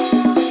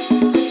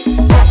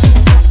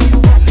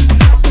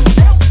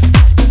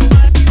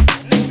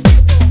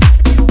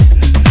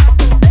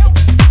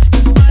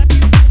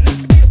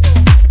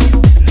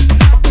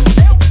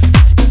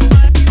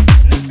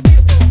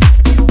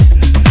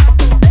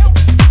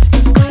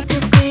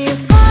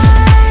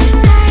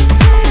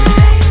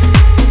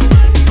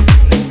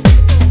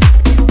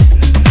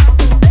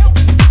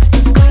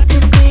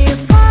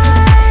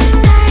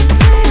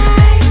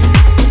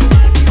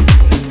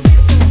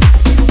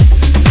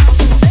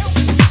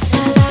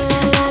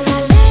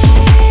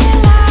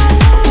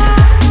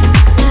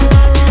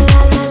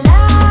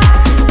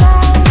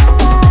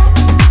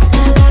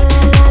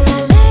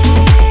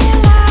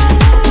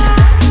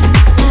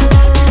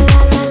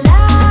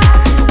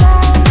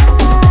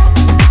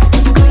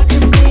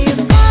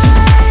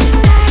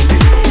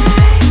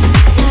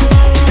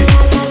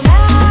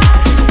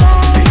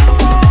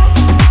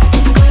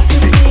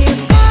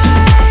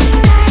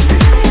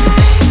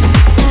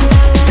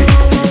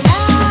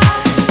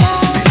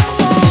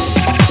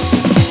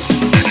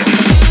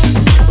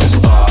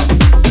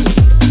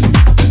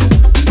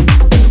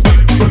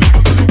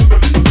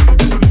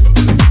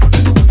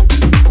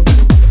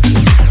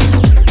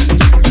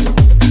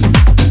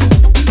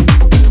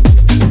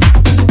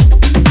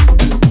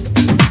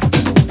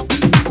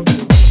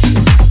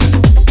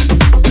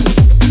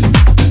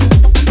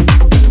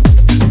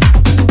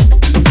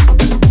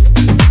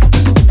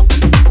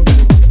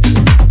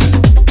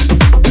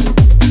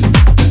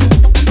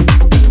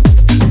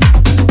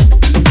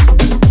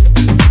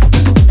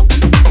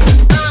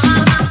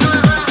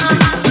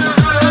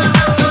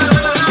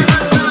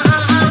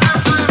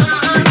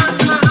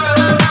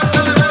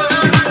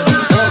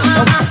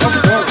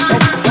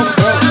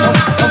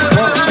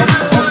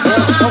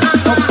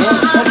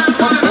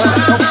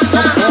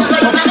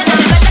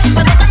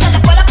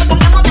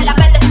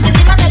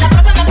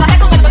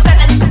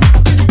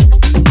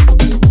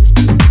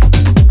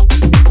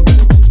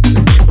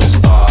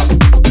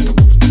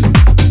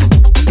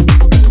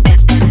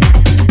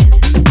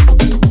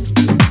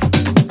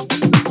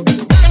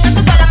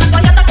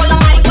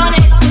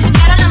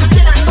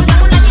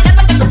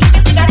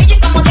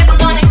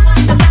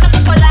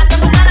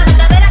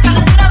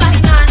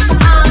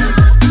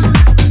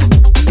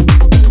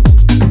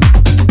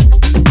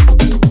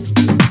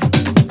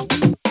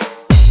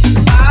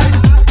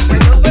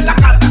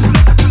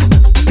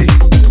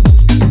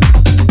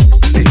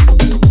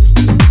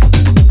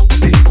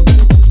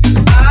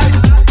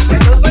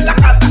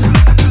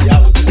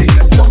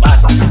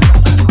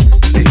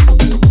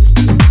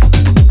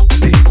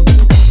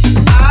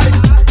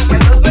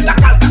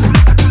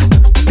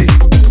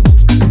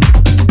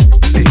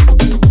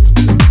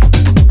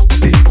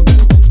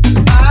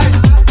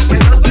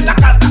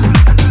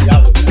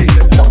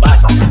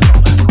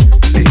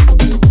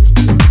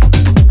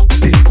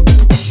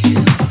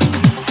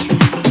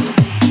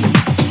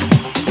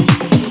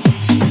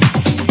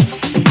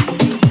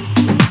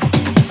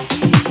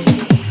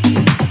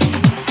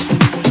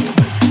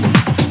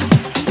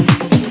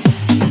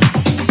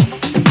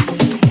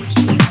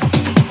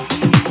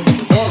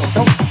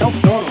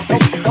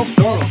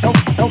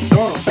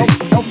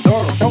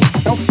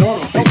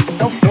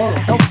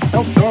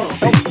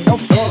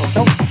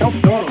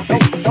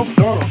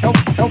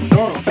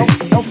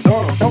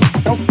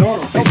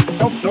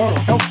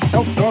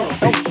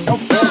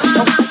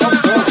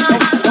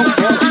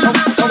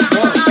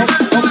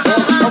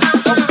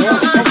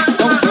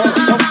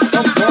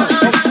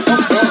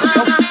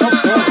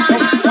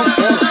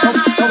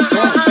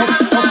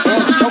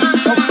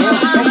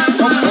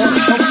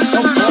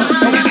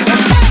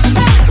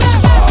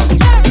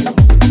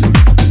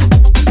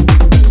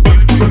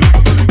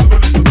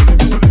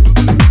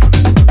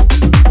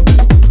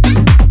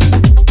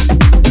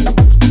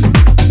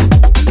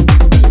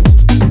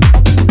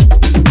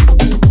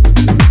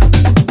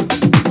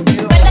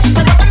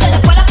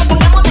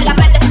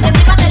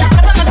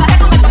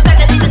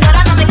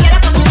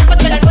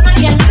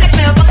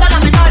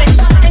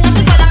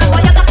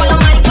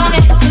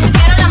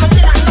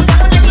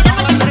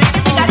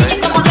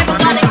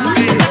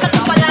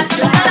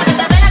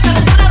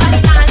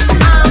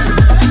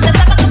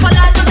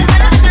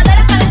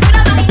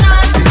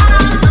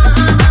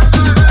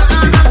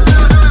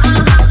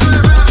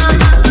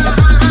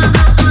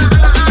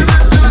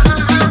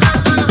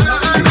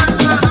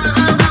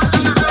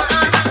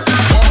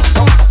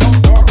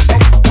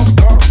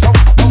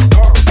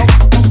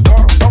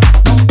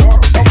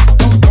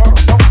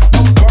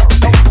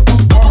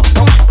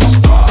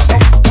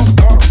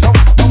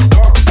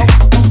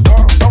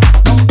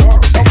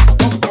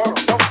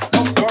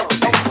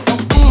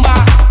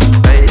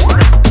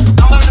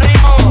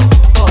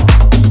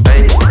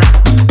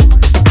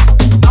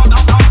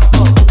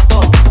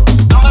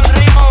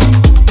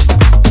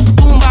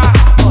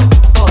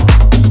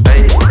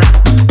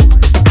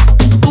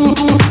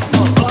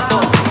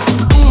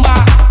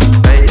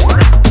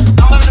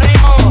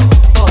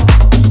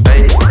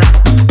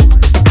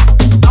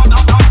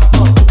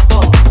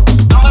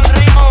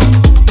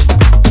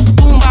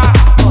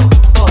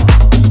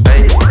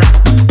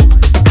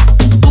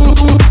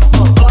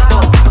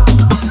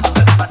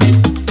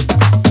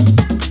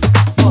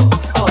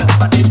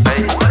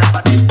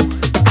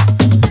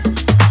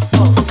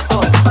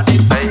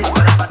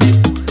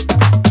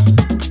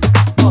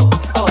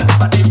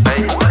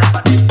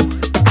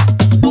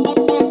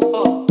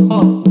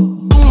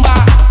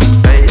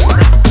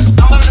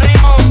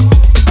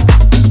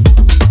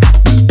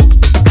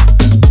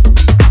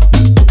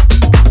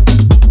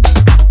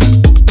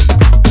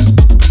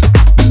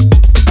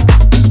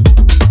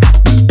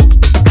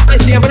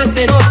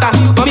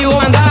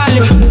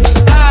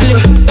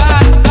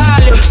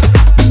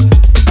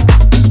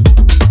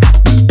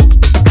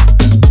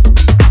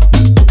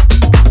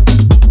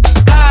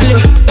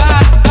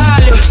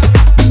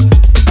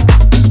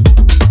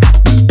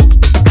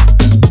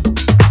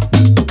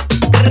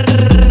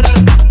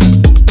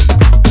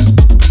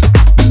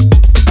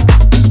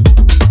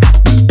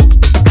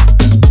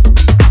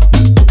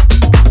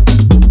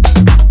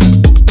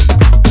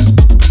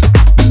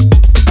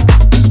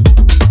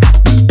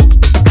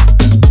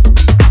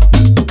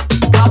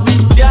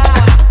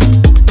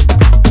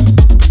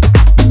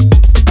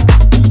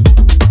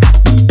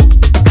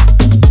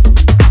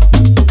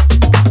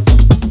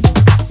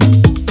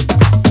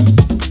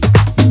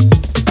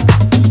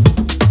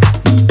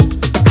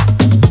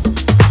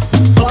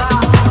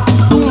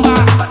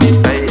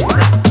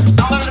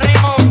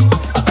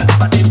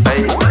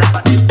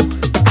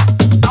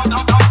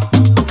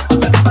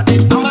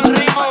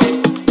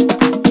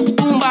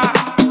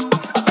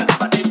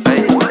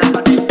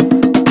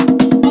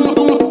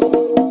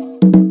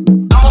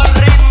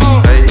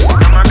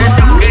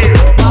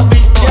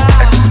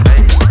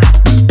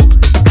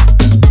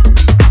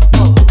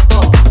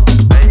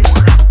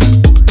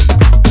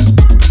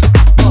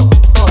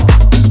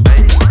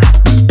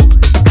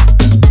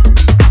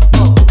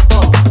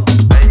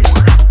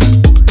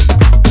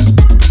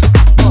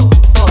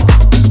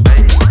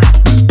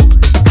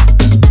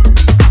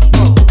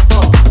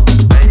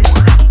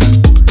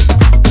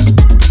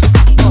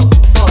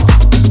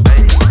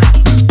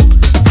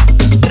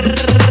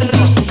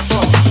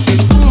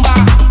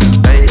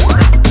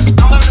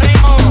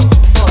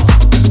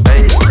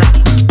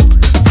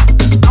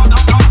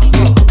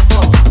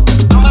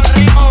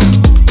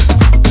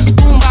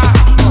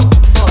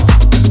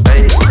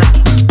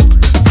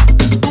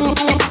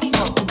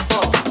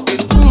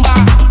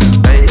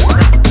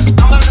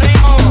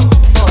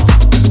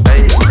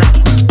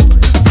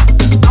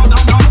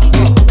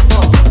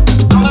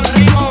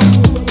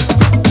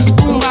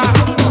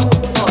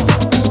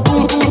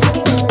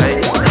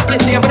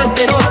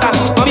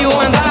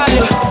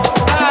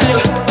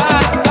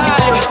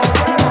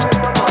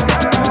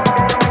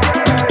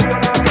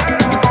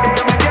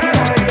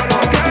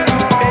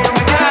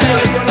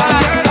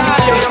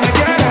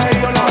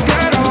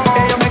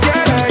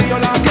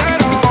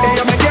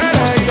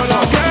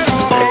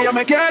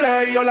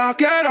 la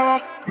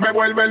quiero. Me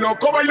vuelve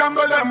loco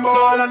bailando el dembow.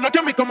 Toda la noche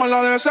a mí como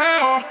la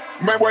deseo.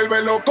 Me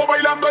vuelve loco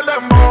bailando el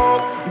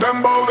dembow.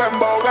 Dembow,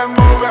 dembow,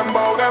 dembow,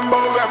 dembow,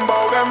 dembow,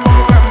 dembow, dembow,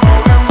 dembow,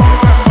 dembow,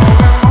 dembow.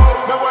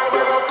 Me vuelve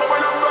loco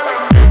bailando el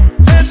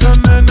dembow. Esa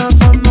nena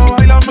cuando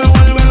baila me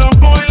vuelve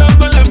loco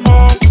bailando el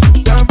dembow.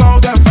 Dembow,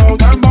 dembow,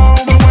 dembow,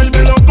 me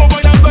vuelve loco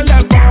bailando el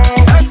dembow.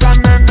 Esa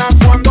nena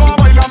cuando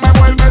baila me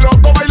vuelve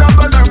loco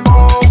bailando el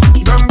dembow.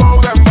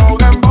 Dembow, dembow,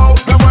 dembow,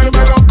 me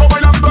vuelve loco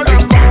bailando el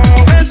dembow.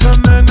 Esa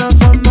nena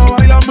cuando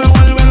baila me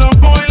vuelve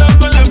loco bailando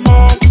el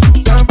dembow.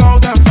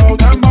 Dembow, dembow,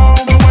 dembow,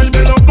 me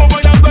vuelve loco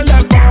bailando el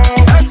dembow.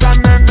 Esa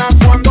nena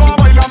cuando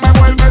baila me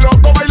vuelve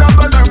loco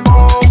bailando el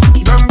dembow.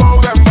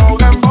 Dembow, dembow,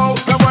 dembow,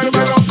 me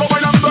vuelve loco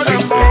bailando el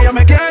dembow. Ella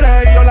me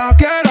quiere y yo la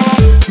quiero.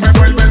 Me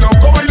vuelve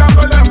loco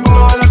bailando el dembow.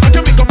 Toda la noche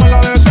a mí como la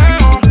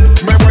deseo.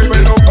 Me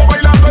vuelve loco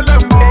bailando el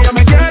dembow. Ella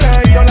me quiere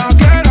y yo la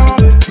quiero.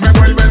 Me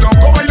vuelve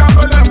loco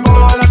bailando el dembow.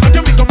 Toda la noche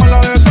a mí como la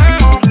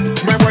deseo.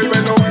 Me vuelve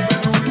loco.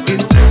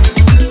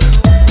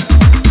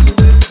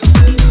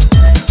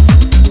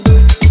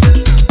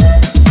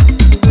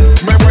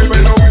 Me vuelve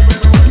loco.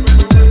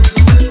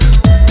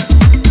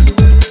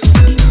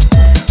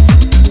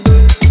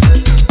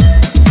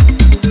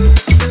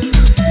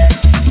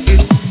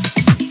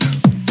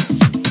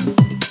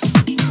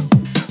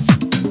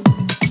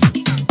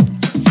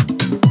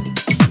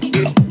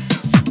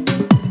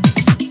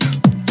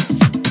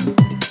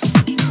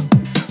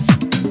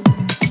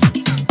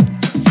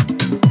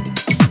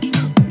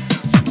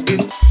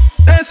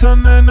 Esa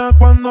nena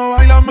cuando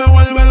baila me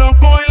vuelve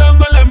loco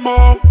bailando el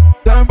dembow.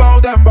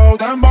 Dembow, dembow,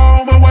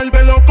 dembow, me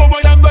vuelve loco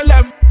bailando el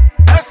dembow.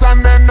 Esa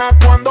nena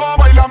cuando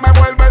baila me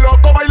vuelve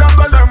loco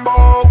bailando el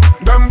dembow.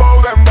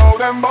 Dembow, dembow,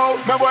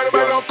 dembow, me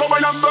vuelve loco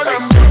bailando el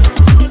dembow.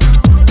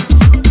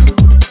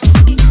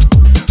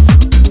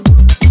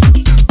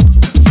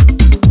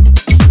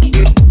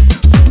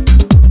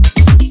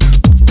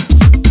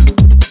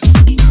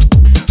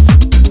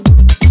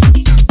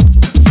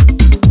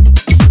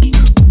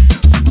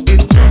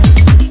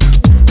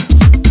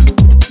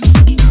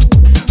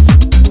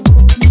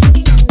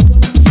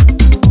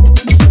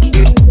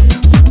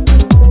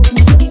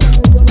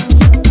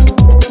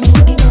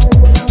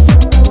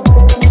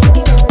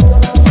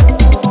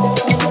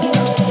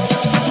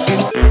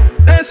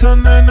 Esa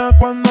nena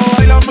cuando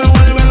baila me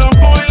vuelve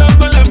loco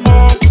bailando el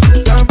dembow.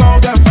 Dembow,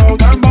 dembow,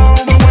 dembow,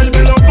 me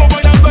vuelve loco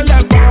bailando el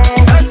dembow.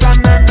 Esa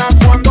nena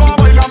cuando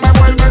baila me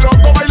vuelve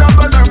loco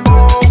bailando el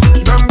dembow.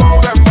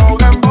 Dembow, dembow,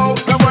 dembow,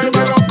 me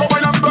vuelve loco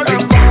bailando el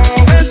dembow.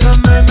 Esa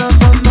nena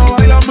cuando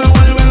baila me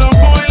vuelve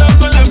loco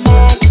bailando el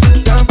dembow.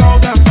 Dembow,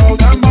 dembow,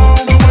 dembow,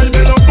 me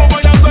vuelve loco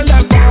bailando el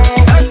dembow.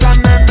 Esa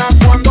nena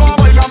cuando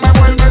baila me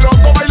vuelve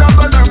loco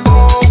bailando el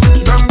dembow.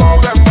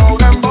 Dembow, dembow,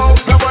 dembow,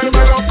 me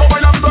vuelve loco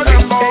bailando el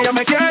dembow. Ella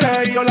me quiere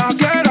y yo la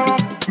quiero.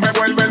 Me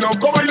vuelve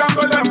loco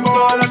bailando el dembow.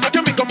 Toda la noche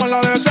a mí como la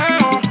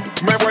deseo.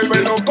 Me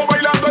vuelve loco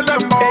bailando el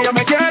dembow. Ella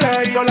me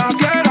quiere y yo la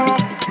quiero.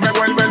 Me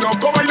vuelve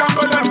loco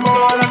bailando el dembow.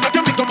 Toda la noche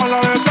a mí como la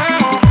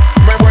deseo.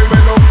 Me vuelve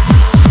loco.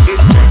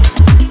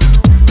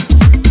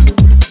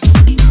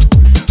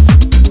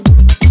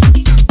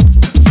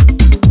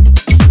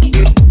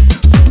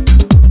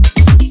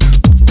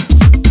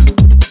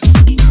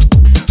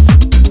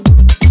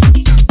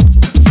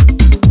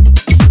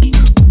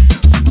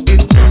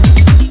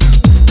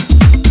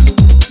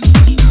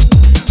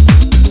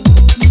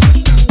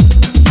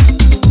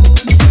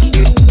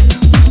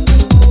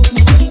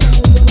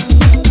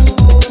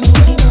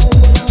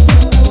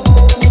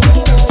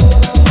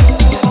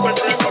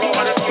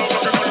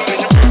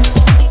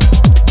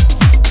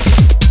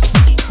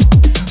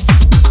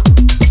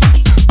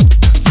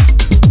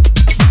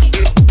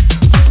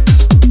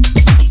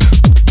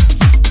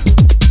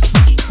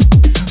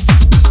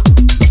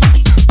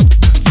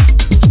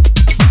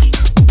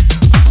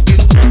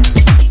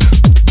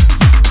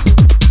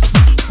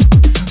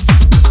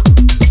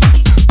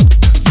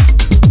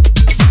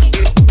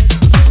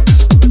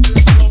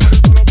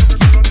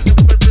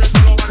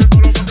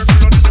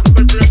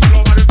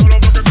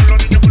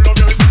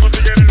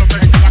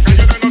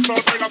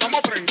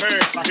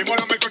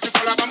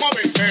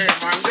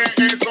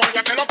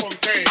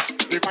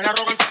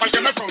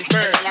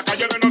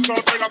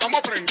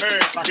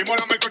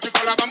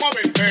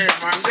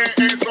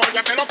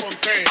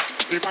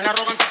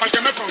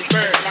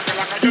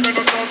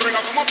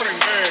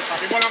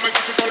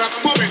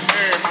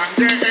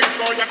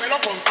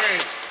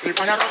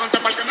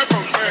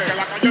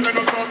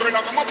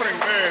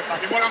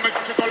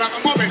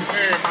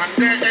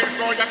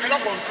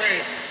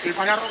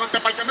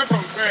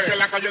 Es que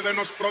la calle de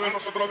nosotros, de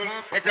nosotros,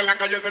 es que la calle de nosotros, de nosotros, es que la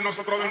calle de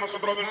nosotros, de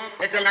nosotros,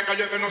 es que la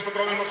calle de nosotros,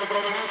 de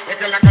nosotros, es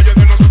que la calle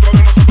de nosotros,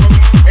 de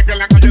nosotros, es que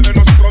la calle de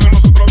nosotros, de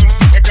nosotros,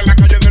 es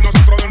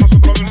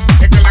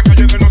que la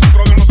calle de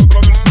nosotros, de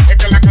nosotros, es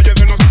que la calle de nosotros, de nosotros, es que la calle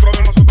de nosotros,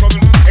 de nosotros,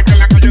 es que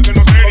la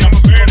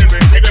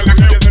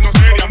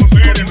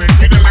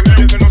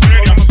calle de nosotros,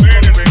 de nosotros,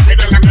 es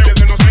que la calle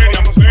de nosotros,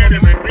 de nosotros,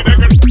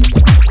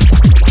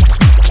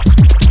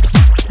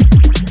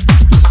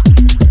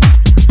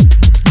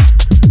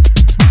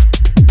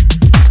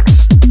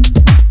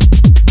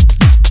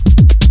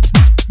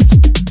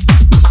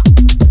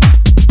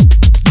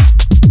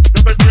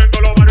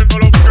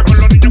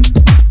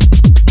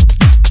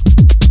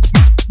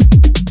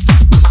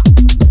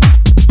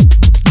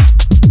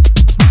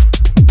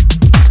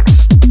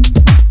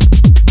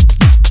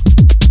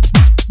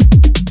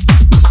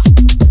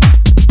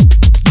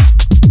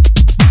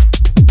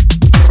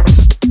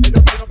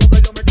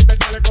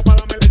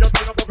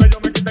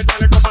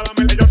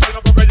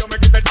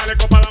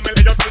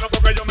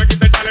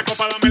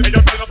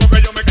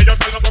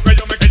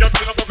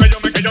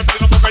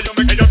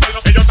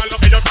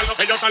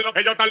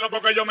 Ellos están locos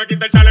que yo me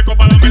quite el chaleco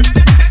para darme.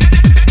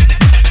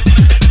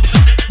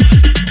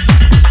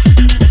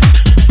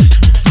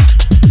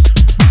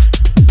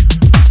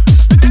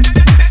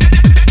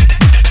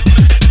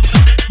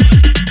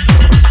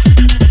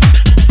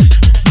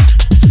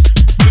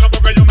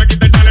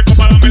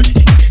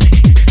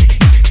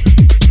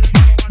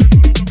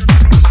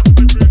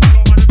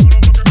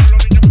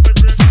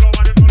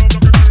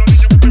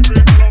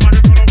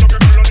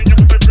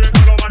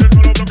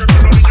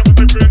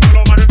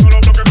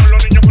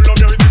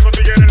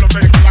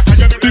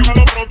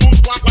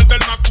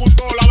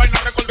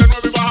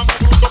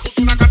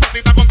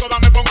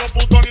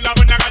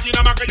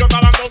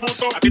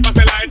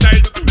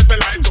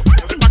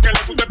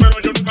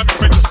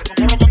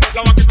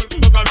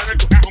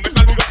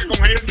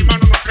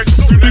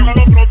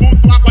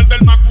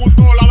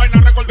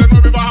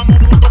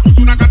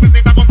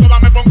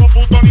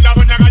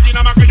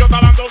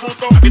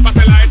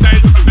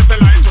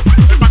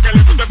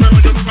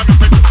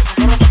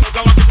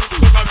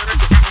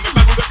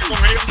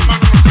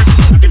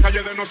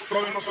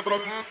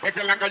 Es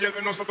que en la calle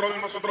de nosotros,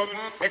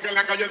 es que en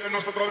la calle de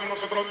nosotros,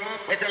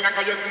 es que en la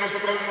calle de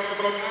nosotros,